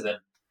better than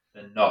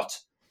not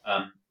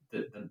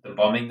than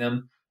bombing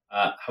them.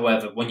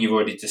 However, when you've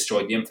already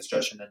destroyed the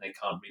infrastructure and then they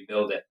can't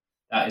rebuild it,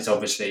 that is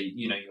obviously,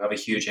 you have a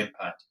huge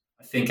impact.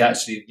 I think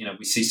actually,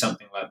 we see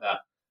something like that,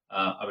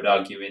 I would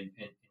argue, in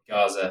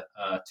Gaza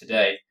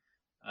today.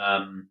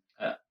 And,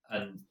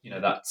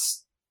 that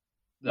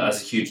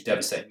has a huge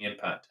devastating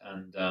impact.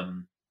 And,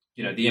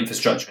 the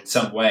infrastructure in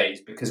some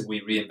ways, because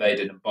we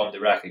reinvaded and bombed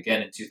Iraq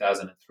again in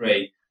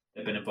 2003,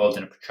 they've been involved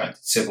in a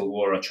protracted civil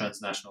war or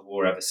transnational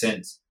war ever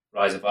since.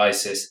 Rise of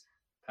ISIS,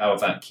 power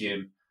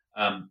vacuum.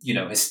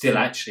 Is still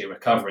actually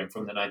recovering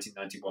from the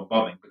 1991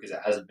 bombing because it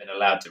hasn't been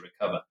allowed to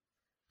recover.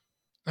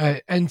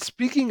 And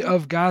speaking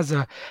of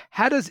Gaza,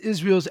 how does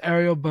Israel's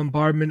aerial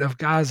bombardment of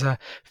Gaza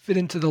fit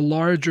into the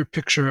larger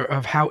picture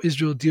of how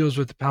Israel deals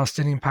with the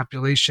Palestinian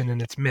population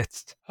in its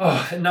midst?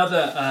 Oh,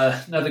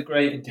 another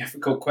great and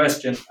difficult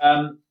question.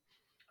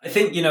 I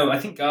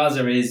think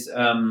Gaza is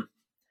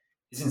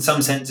in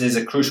some senses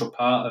a crucial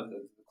part of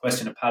the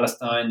question of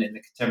Palestine in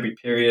the contemporary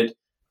period.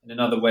 And in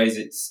other ways,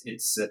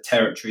 it's a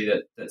territory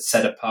that's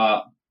set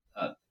apart.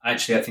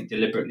 Actually, I think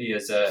deliberately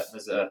as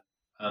a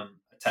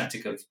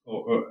tactic of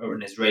or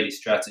an Israeli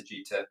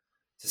strategy to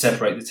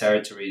separate the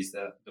territories,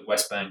 the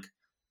West Bank,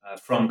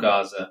 from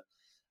Gaza.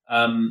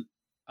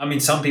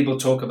 Some people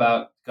talk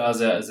about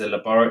Gaza as a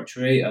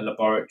laboratory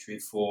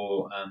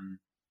for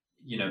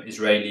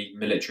Israeli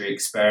military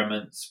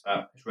experiments,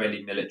 about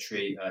Israeli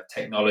military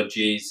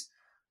technologies,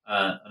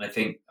 and I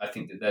think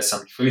that there's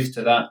some truth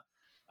to that.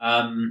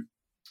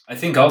 I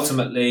think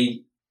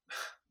ultimately,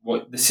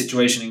 what the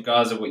situation in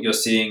Gaza, what you're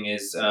seeing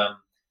is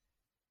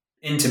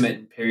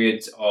intermittent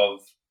periods of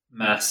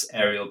mass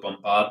aerial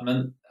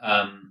bombardment,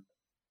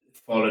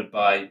 followed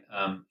by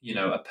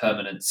a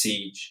permanent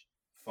siege,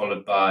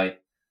 followed by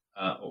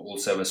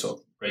also a sort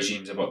of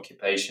regimes of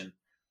occupation,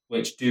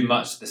 which do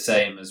much the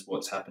same as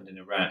what's happened in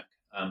Iraq,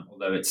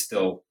 although it's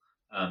still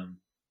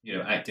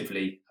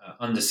actively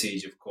under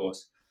siege, of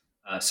course.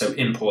 So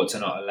imports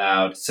are not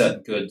allowed.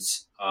 Certain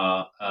goods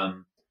are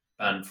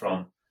banned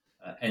from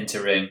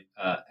entering.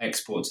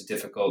 Exports are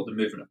difficult. The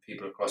movement of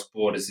people across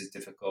borders is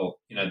difficult.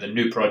 The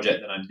new project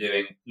that I'm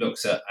doing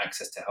looks at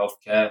access to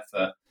healthcare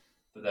for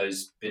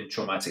those been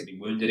traumatically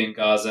wounded in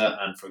Gaza.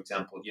 And for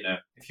example,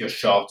 if you're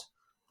shot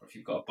or if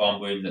you've got a bomb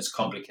wound that's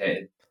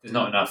complicated, there's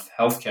not enough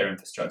healthcare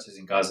infrastructures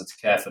in Gaza to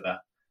care for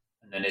that.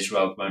 And then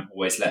Israel won't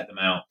always let them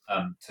out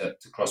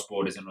to cross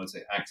borders in order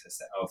to access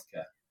their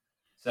healthcare.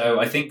 So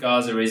I think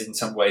Gaza is in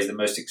some ways the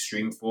most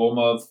extreme form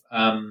of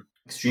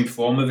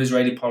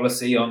Israeli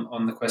policy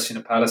on the question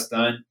of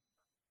Palestine.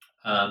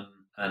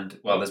 And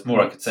well, there's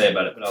more I could say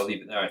about it, but I'll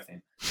leave it there, I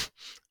think.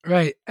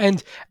 Right.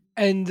 And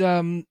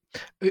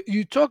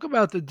you talk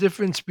about the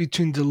difference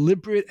between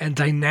deliberate and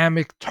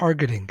dynamic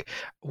targeting.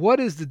 What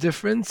is the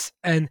difference,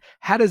 and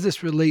how does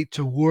this relate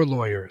to war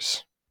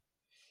lawyers?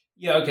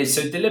 Yeah, okay.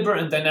 So deliberate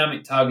and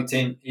dynamic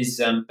targeting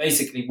is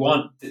basically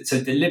one.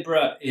 So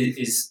deliberate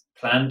is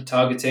planned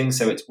targeting.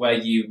 So it's where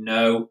you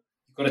know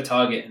you've got a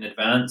target in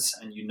advance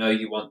and you know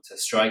you want to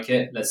strike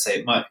it. Let's say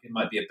it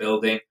might be a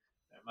building,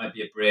 it might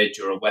be a bridge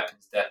or a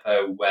weapons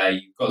depot where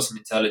you've got some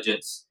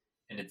intelligence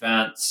in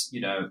advance,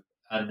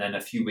 and then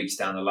a few weeks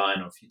down the line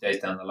or a few days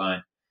down the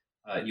line,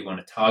 you want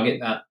to target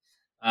that.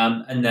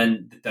 And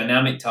then the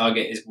dynamic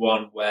target is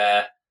one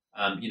where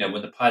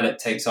when the pilot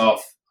takes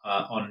off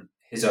on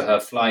his or her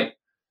flight,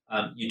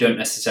 you don't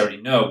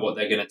necessarily know what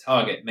they're going to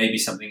target. Maybe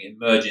something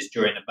emerges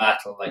during a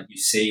battle, like you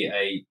see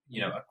a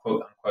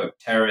quote unquote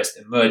terrorist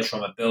emerge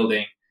from a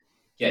building,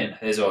 get in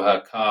his or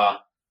her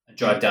car, and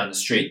drive down the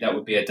street. That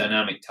would be a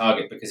dynamic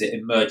target because it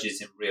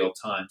emerges in real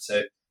time.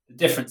 So the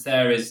difference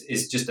there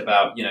is just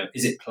about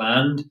is it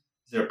planned?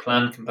 Is there a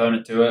planned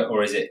component to it,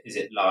 or is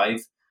it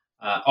live?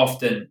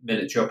 Often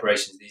military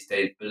operations these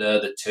days blur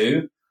the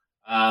two,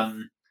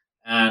 and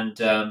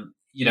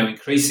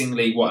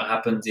increasingly what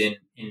happens in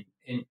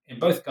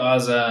both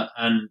Gaza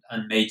and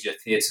major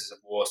theaters of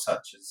war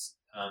such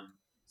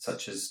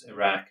as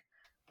Iraq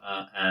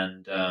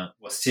and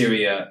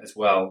Syria as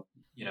well,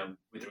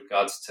 with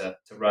regards to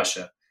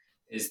Russia,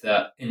 is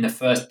that in the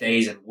first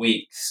days and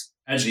weeks,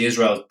 actually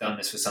Israel's done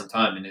this for some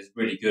time and is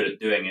really good at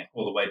doing it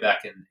all the way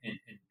back into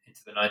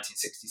the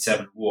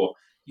 1967 war.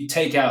 You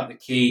take out the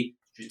key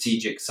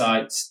strategic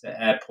sites, the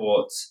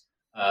airports,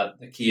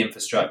 the key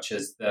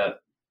infrastructures, the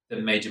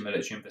major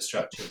military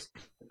infrastructures,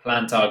 the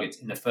planned targets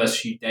in the first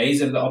few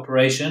days of the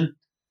operation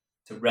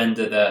to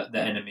render the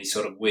enemy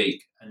sort of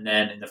weak. And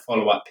then in the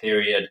follow-up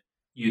period,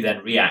 you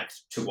then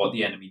react to what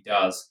the enemy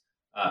does,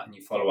 and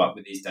you follow up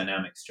with these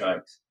dynamic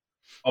strikes.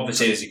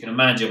 Obviously, as you can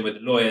imagine, with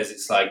the lawyers,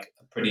 it's like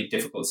a pretty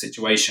difficult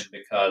situation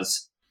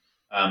because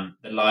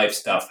the live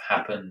stuff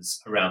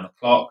happens around the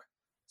clock.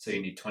 So you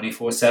need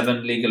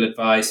 24/7 legal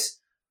advice.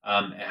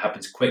 It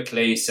happens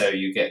quickly, so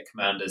you get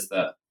commanders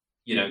that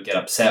get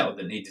upset or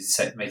that need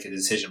to make a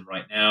decision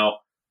right now.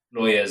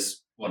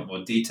 Lawyers want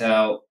more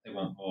detail. They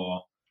want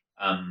more,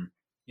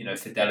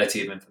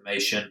 fidelity of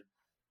information,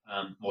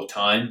 more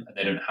time, and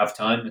they don't have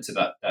time. And so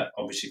that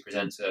obviously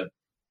presents a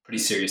pretty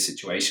serious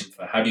situation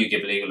for how do you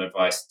give legal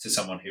advice to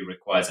someone who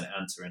requires an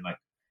answer in like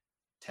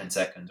 10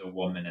 seconds or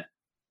 1 minute.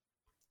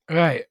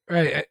 Right.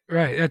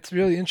 That's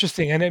really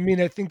interesting, and I mean,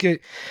 I think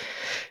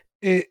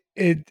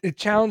it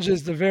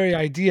challenges the very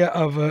idea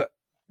of a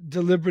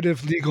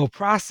deliberative legal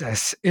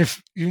process.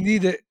 If you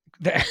need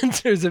the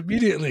answers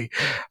immediately,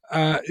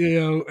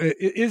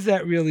 is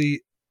that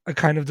really a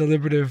kind of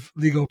deliberative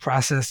legal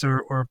process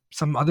or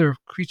some other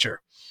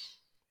creature?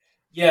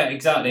 Yeah,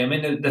 exactly. I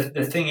mean,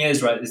 the thing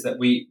is, right, is that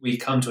we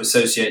come to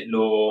associate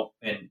law,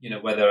 and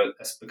whether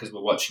that's because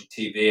we're watching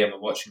TV and we're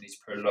watching these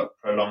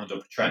prolonged or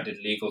protracted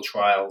legal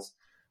trials,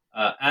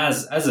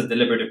 as a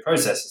deliberative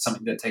process. It's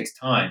something that takes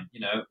time.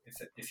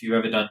 If you've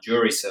ever done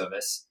jury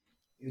service,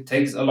 it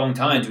takes a long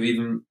time to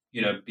even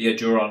be a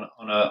juror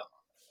on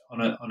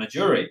a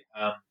jury.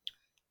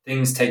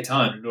 Things take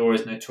time. Law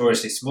is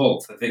notoriously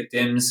small for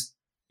victims.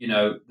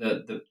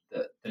 The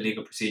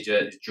legal procedure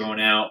is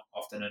drawn out,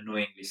 often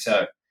annoyingly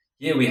so.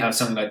 Here we have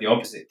something like the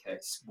opposite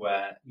case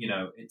where,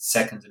 it's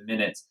seconds and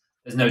minutes.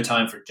 There's no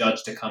time for a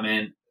judge to come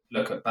in,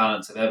 look at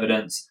balance of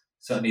evidence.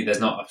 Certainly there's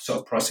not a sort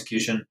of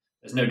prosecution.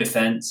 There's no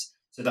defense.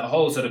 So that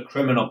whole sort of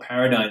criminal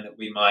paradigm that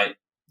we might,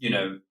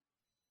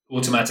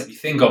 automatically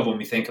think of when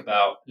we think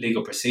about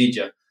legal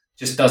procedure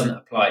just doesn't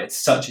apply. It's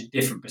such a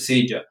different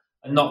procedure,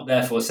 and not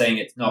therefore saying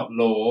it's not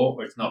law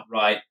or it's not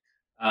right,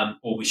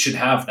 or we should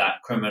have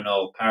that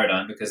criminal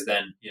paradigm because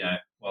then,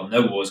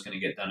 no war is going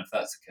to get done if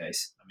that's the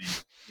case. I mean,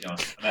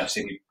 I'm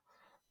absolutely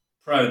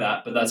pro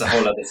that, but that's a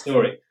whole other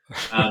story.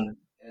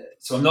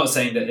 So I'm not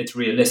saying that it's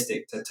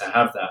realistic to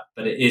have that,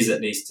 but it is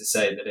at least to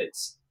say that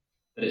it's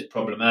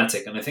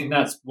problematic. And I think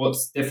that's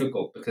what's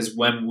difficult, because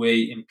when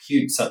we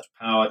impute such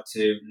power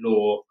to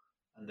law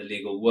and the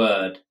legal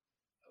word,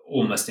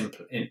 almost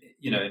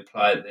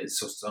imply that it's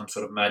some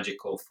sort of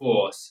magical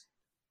force.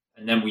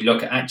 And then we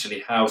look at actually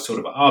how sort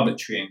of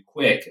arbitrary and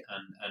quick,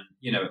 and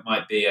it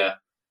might be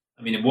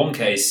in one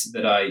case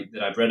that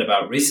I've read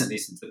about recently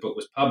since the book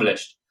was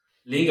published,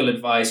 legal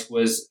advice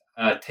was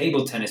a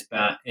table tennis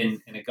bat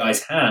in a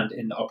guy's hand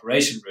in the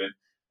operation room,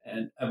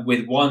 and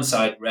with one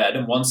side red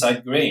and one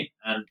side green,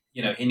 and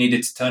he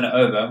needed to turn it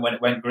over, and when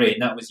it went green,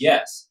 that was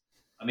yes.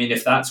 I mean,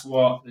 if that's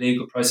what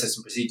legal process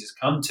and procedures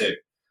come to,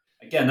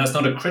 again, that's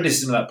not a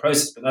criticism of that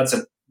process,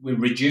 but we're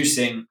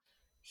reducing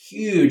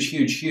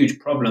huge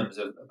problems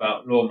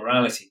about law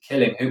morality,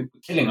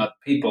 killing other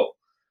people,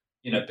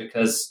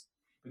 because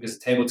the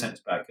table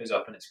tennis bat goes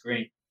up and it's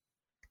green.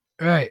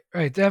 Right,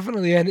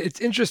 definitely, and it's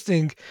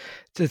interesting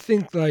to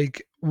think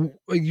like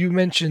you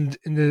mentioned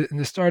in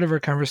the start of our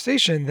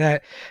conversation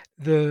that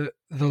the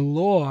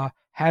law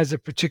has a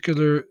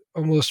particular,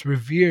 almost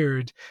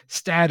revered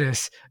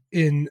status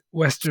in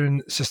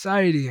Western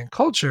society and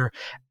culture.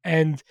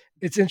 And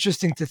it's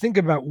interesting to think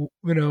about,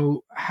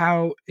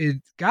 how it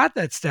got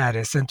that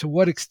status, and to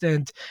what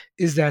extent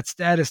is that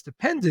status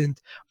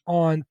dependent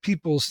on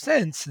people's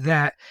sense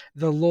that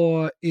the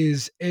law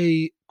is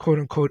a quote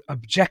unquote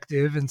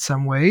objective in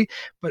some way,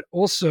 but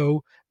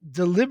also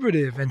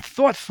deliberative and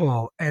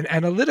thoughtful and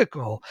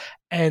analytical.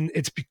 And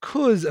it's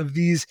because of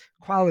these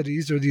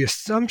qualities, or the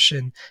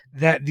assumption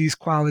that these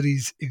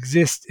qualities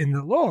exist in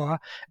the law,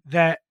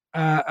 that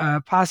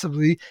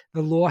possibly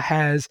the law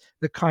has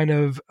the kind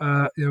of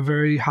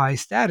very high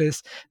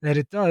status that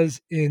it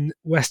does in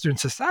Western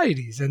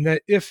societies. And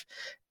that if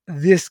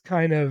this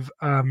kind of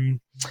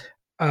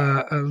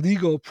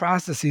legal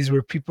processes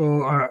where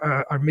people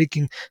are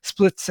making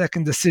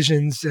split-second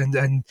decisions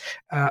and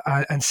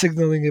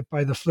signaling it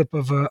by the flip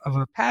of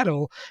a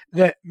paddle,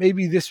 that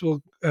maybe this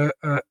will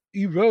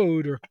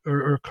erode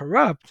or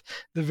corrupt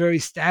the very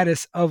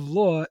status of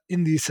law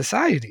in these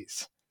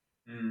societies.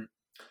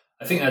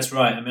 I think that's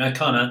right. I mean, I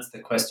can't answer the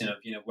question of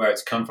where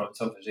it's come from.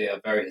 It's obviously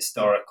a very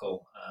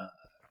historical,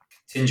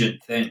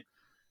 contingent thing.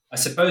 I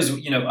suppose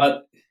we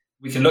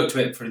can look to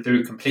it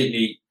through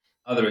completely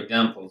other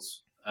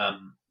examples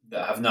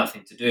that have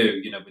nothing to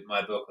do, with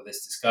my book or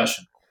this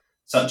discussion,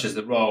 such as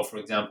the role, for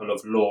example,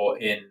 of law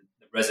in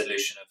the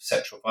resolution of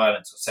sexual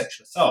violence or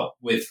sexual assault,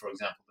 with, for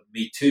example, the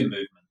Me Too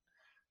movement,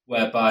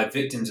 whereby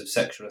victims of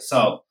sexual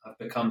assault have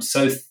become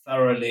so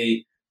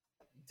thoroughly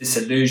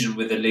disillusioned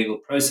with the legal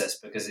process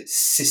because it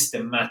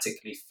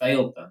systematically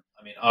failed them.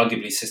 I mean,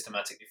 arguably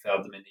systematically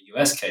failed them in the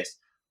US case,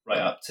 right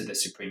up to the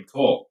Supreme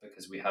Court,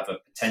 because we have a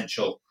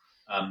potential,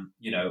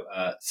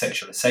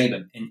 sexual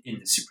assailant in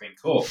the Supreme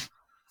Court.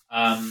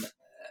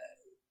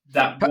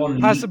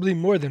 Possibly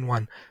more than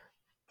one.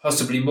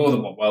 Possibly more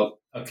than one. Well,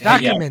 okay.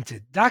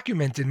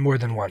 Documented more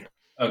than one.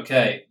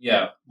 Okay,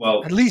 yeah.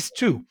 Well, at least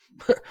two.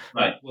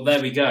 Right. Well,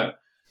 there we go.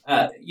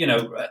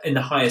 In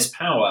the highest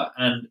power.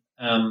 And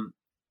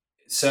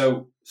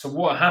so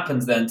what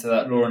happens then to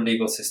that law and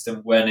legal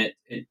system when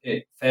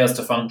it fails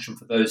to function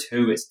for those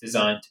who it's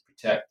designed to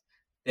protect?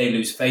 They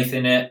lose faith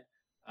in it.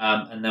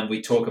 And then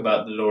we talk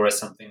about the law as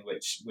something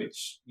which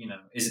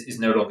is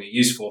no longer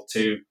useful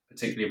to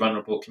particularly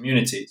vulnerable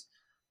communities.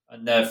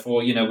 And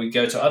therefore, we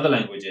go to other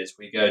languages.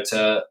 We go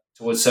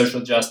towards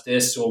social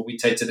justice, or we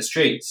take to the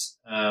streets.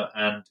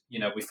 And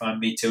we find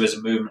Me Too as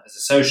a movement, as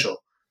a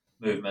social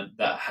movement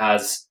that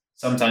has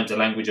sometimes a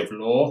language of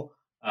law.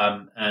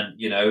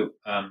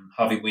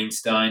 Harvey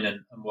Weinstein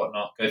and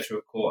whatnot go through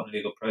a court and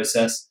legal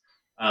process.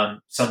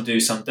 Some do,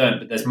 some don't.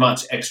 But there's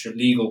much extra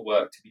legal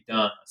work to be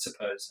done, I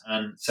suppose.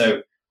 And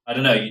so, I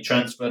don't know, you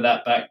transfer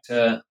that back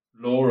to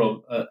law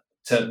or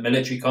to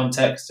military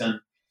context, and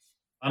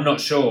I'm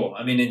not sure.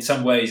 I mean, in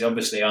some ways,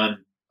 obviously,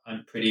 I'm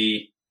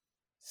pretty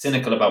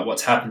cynical about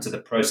what's happened to the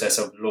process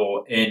of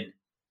law in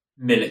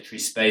military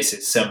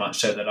spaces, so much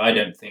so that I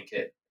don't think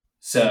it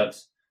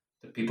serves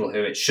the people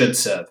who it should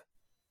serve.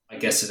 I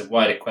guess there's a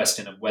wider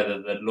question of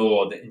whether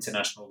the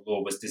international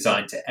law, was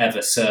designed to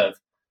ever serve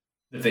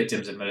the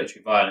victims of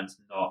military violence,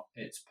 not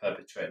its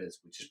perpetrators,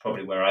 which is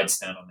probably where I'd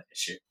stand on the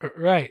issue.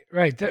 Right.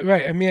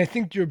 I mean, I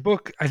think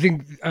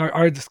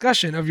our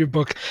discussion of your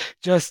book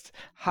just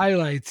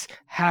highlights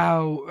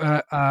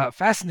how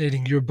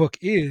fascinating your book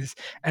is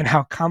and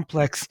how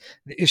complex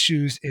the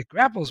issues it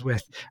grapples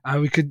with.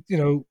 We could,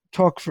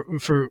 talk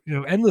for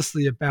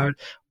endlessly about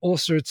all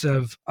sorts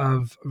of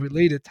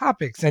related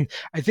topics. And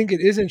I think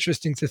it is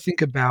interesting to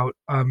think about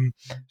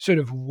sort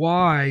of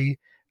why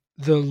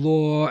the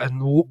law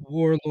and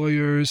war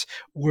lawyers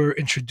were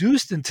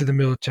introduced into the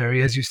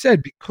military, as you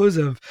said, because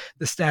of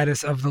the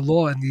status of the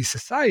law in these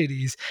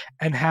societies,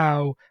 and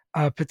how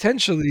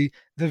potentially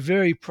the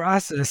very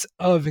process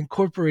of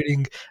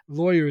incorporating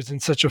lawyers in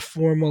such a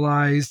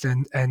formalized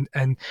and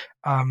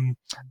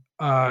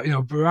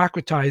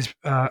bureaucratized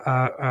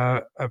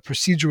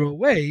procedural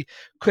way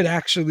could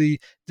actually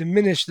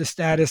diminish the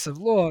status of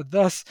law,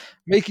 thus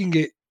making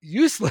it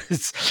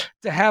useless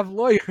to have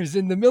lawyers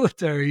in the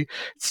military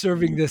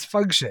serving this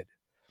function.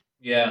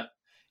 Yeah,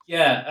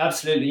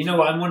 absolutely. You know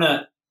what? I want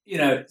to,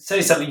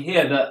 say something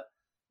here that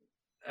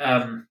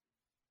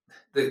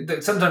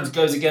that sometimes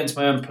goes against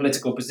my own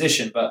political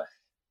position, but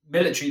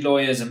military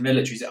lawyers and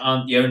militaries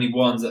aren't the only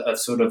ones that have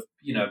sort of,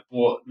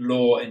 brought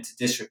law into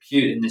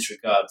disrepute in this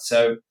regard.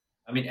 So,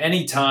 I mean,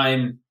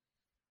 anytime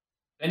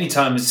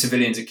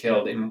civilians are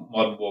killed in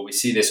modern war, we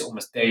see this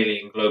almost daily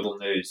in global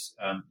news,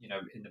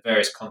 in the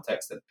various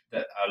contexts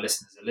that our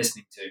listeners are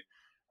listening to.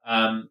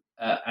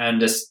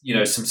 And as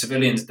some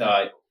civilians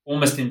die,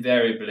 almost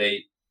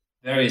invariably,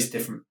 various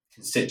different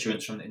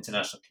constituents from the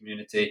international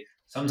community,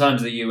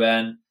 sometimes the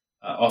UN,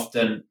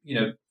 often,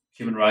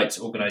 human rights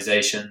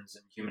organizations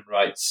and human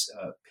rights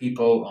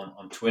people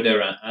on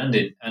Twitter and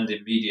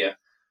in media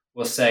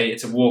will say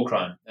it's a war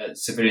crime.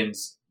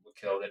 Civilians were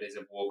killed. It is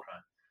a war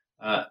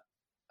crime.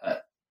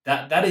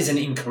 That is an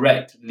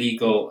incorrect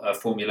legal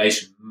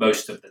formulation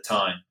most of the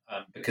time,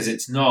 because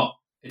it's not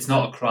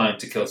a crime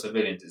to kill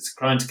civilians. It's a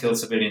crime to kill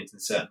civilians in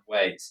certain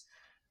ways,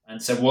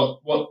 And so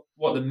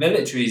what the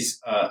militaries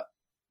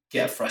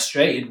get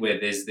frustrated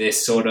with is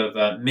this sort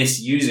of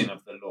misusing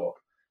of the law,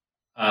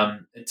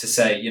 to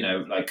say,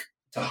 like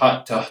to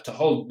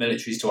hold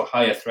militaries to a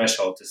higher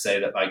threshold, to say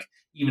that, like,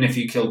 even if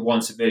you killed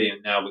one civilian,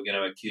 now we're going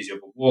to accuse you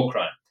of a war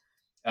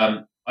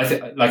crime.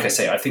 Like I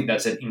say, I think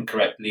that's an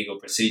incorrect legal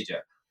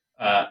procedure,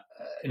 an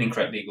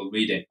incorrect legal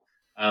reading.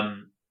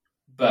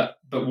 But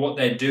what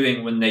they're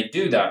doing when they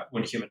do that,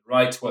 when Human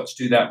Rights Watch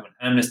do that, when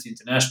Amnesty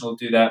International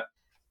do that,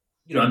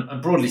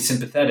 I'm broadly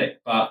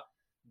sympathetic, but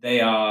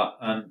they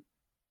are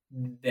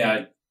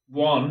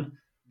one,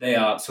 they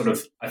are sort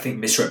of, I think,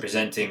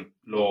 misrepresenting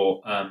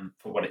law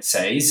for what it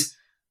says.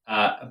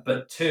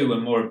 But two,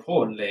 and more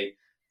importantly,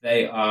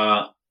 they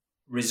are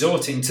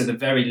resorting to the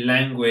very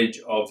language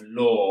of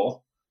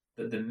law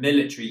that the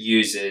military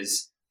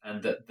uses,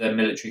 and that the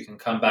military can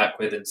come back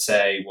with and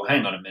say, well,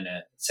 hang on a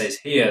minute, it says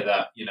here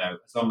that,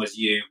 as long as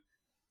you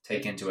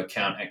take into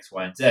account X,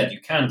 Y, and Z, you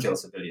can kill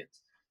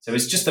civilians. So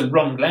it's just the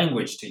wrong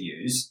language to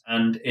use,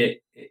 and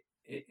it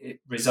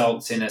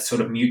results in a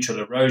sort of mutual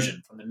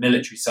erosion from the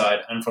military side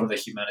and from the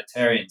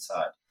humanitarian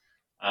side.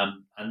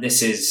 And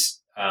this is,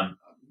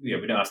 we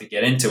don't have to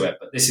get into it,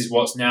 but this is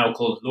what's now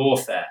called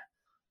lawfare,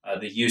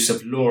 the use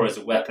of law as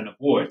a weapon of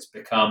war.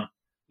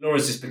 Law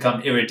has just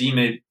become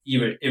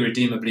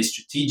irredeemably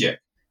strategic.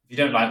 If you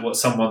don't like what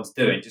someone's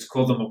doing, just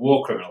call them a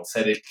war criminal,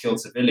 say they've killed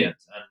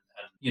civilians.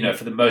 And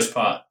for the most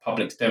part,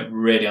 publics don't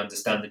really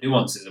understand the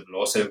nuances of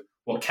law. So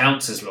what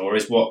counts as law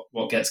is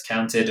what gets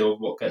counted or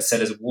what gets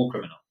said as a war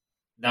criminal.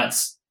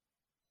 That's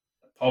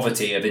the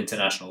poverty of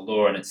international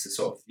law, and it's a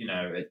sort of,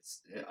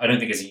 I don't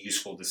think it's a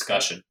useful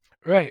discussion.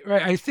 Right.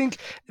 I think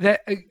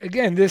that,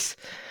 again, this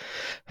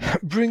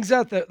brings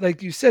out that,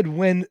 like you said,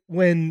 when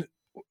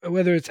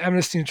whether it's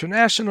Amnesty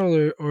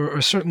International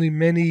or certainly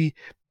many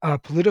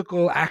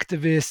political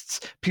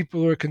activists,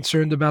 people who are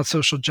concerned about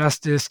social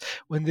justice,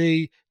 when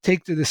they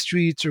take to the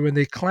streets or when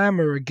they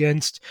clamor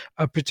against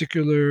a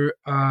particular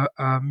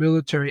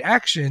military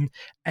action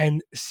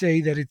and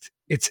say that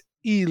it's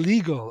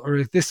illegal or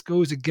if this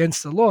goes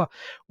against the law,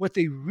 what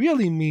they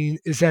really mean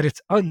is that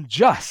it's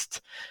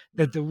unjust,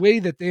 that the way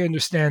that they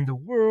understand the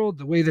world,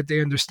 the way that they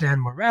understand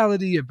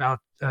morality, about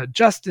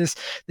justice,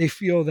 they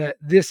feel that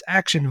this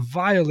action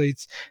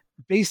violates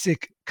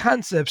basic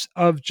concepts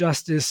of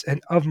justice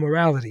and of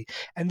morality.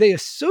 And they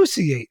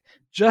associate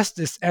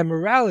justice and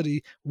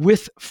morality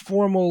with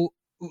formal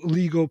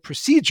legal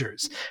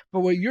procedures.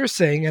 But what you're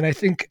saying, and I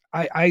think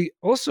I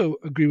also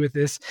agree with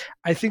this,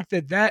 I think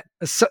that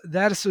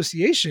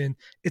association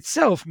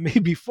itself may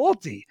be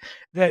faulty.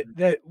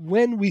 That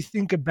when we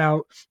think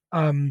about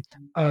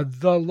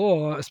the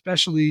law,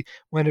 especially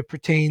when it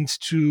pertains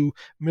to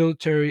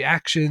military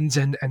actions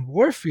and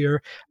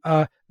warfare,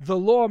 the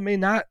law may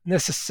not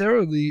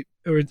necessarily,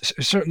 or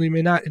certainly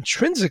may not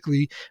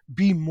intrinsically,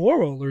 be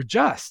moral or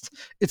just.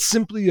 It's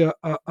simply a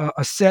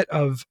set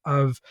of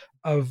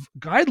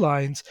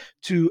guidelines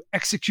to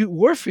execute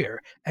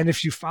warfare, and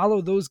if you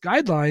follow those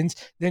guidelines,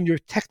 then you're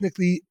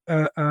technically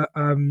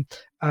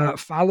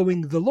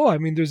following the law. I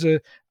mean, there's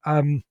a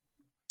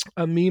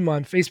meme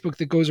on Facebook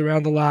that goes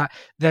around a lot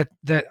that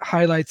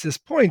highlights this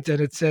point, and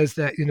it says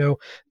that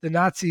the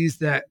Nazis,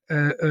 that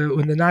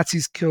when the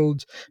Nazis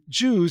killed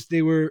Jews,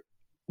 they were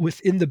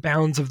within the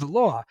bounds of the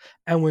law,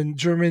 and when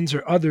Germans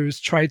or others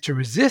tried to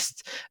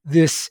resist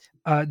this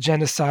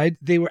genocide,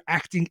 they were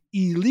acting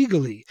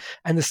illegally.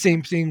 And the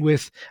same thing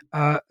with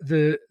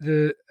the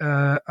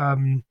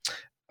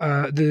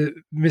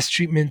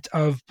mistreatment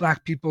of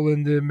Black people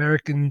in the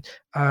American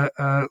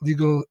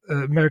legal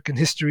American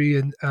history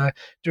and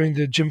during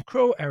the Jim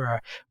Crow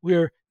era,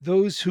 where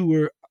those who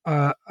were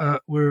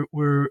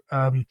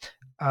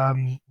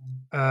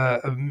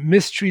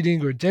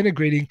mistreating or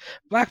denigrating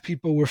Black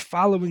people were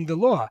following the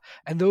law,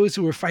 and those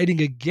who were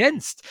fighting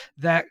against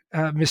that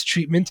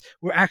mistreatment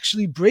were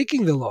actually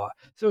breaking the law.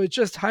 So it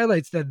just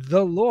highlights that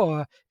the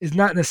law is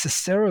not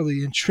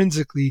necessarily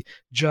intrinsically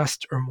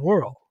just or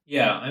moral.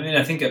 Yeah, I mean,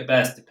 I think at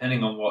best,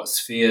 depending on what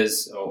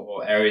spheres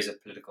or areas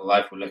of political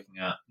life we're looking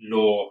at,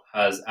 law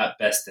has at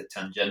best a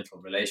tangential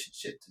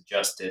relationship to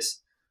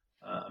justice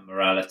and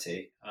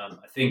morality.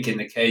 I think in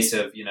the case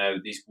of,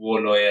 these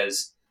war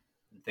lawyers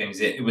and things,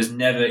 it was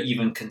never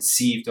even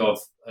conceived of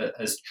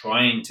as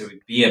trying to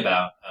be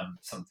about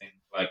something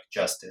like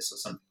justice or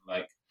something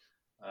like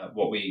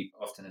what we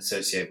often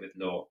associate with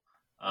law.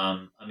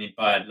 I mean,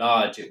 by and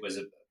large, it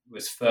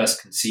was first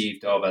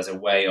conceived of as a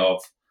way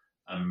of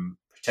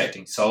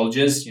protecting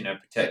soldiers,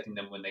 protecting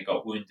them when they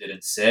got wounded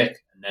and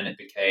sick, and then it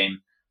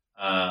became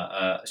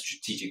a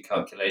strategic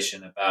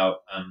calculation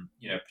about,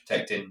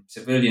 protecting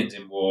civilians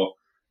in war.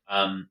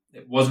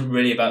 It wasn't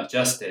really about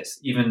justice.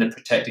 Even the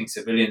protecting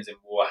civilians in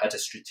war had a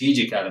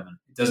strategic element.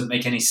 It doesn't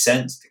make any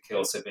sense to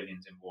kill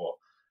civilians in war.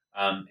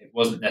 It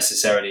wasn't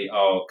necessarily,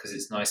 because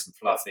it's nice and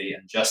fluffy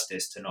and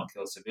justice to not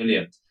kill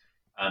civilians.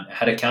 It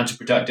had a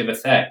counterproductive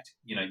effect.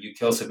 You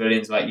kill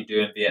civilians like you do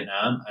in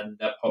Vietnam, and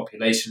the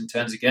population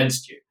turns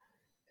against you.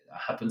 It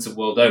happens the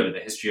world over. The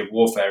history of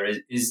warfare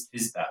is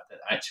that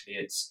actually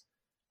it's,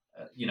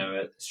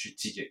 a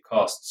strategic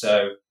cost.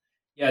 So,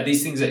 yeah,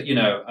 these things that,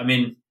 I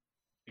mean,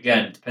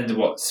 again, depends on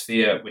what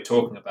sphere we're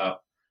talking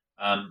about.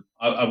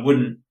 I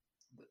wouldn't.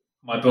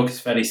 My book is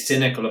fairly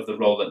cynical of the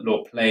role that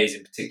law plays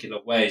in particular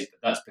ways,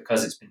 but that's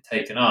because it's been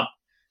taken up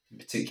in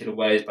particular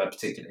ways by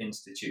particular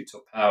institutes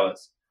or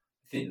powers.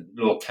 I think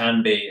law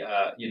can be,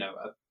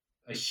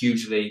 a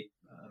hugely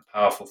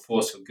powerful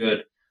force for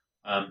good.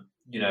 Um,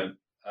 you know,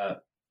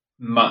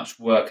 much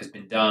work has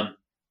been done,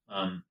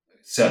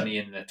 certainly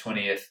in the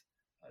 20th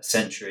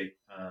century.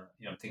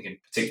 I'm thinking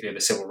particularly of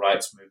the civil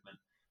rights movement,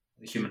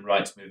 the human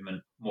rights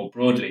movement more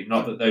broadly.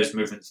 Not that those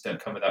movements don't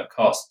come without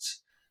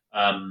costs,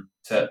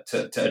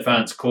 to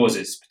advance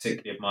causes,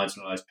 particularly of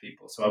marginalized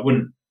people. So I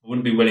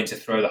wouldn't be willing to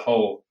throw the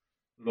whole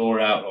law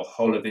out or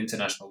whole of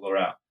international law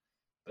out.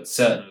 But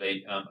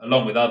certainly,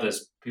 along with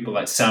others, people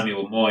like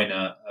Samuel Moyn,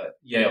 a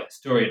Yale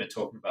historian, are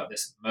talking about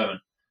this at the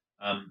moment.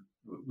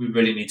 We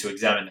really need to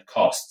examine the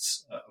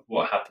costs of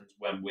what happens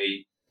when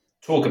we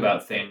talk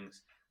about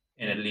things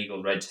in a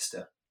legal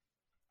register.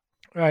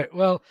 Right.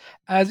 Well,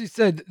 as you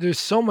said, there's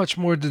so much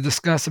more to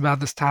discuss about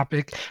this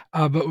topic,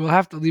 but we'll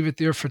have to leave it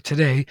there for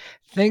today.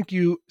 Thank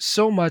you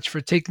so much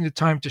for taking the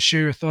time to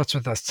share your thoughts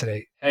with us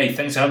today. Hey,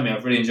 thanks for having me.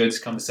 I've really enjoyed this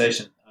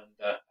conversation,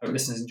 and hope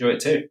listeners enjoy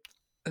it too.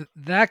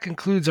 That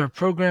concludes our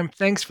program.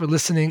 Thanks for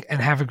listening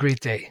and have a great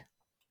day.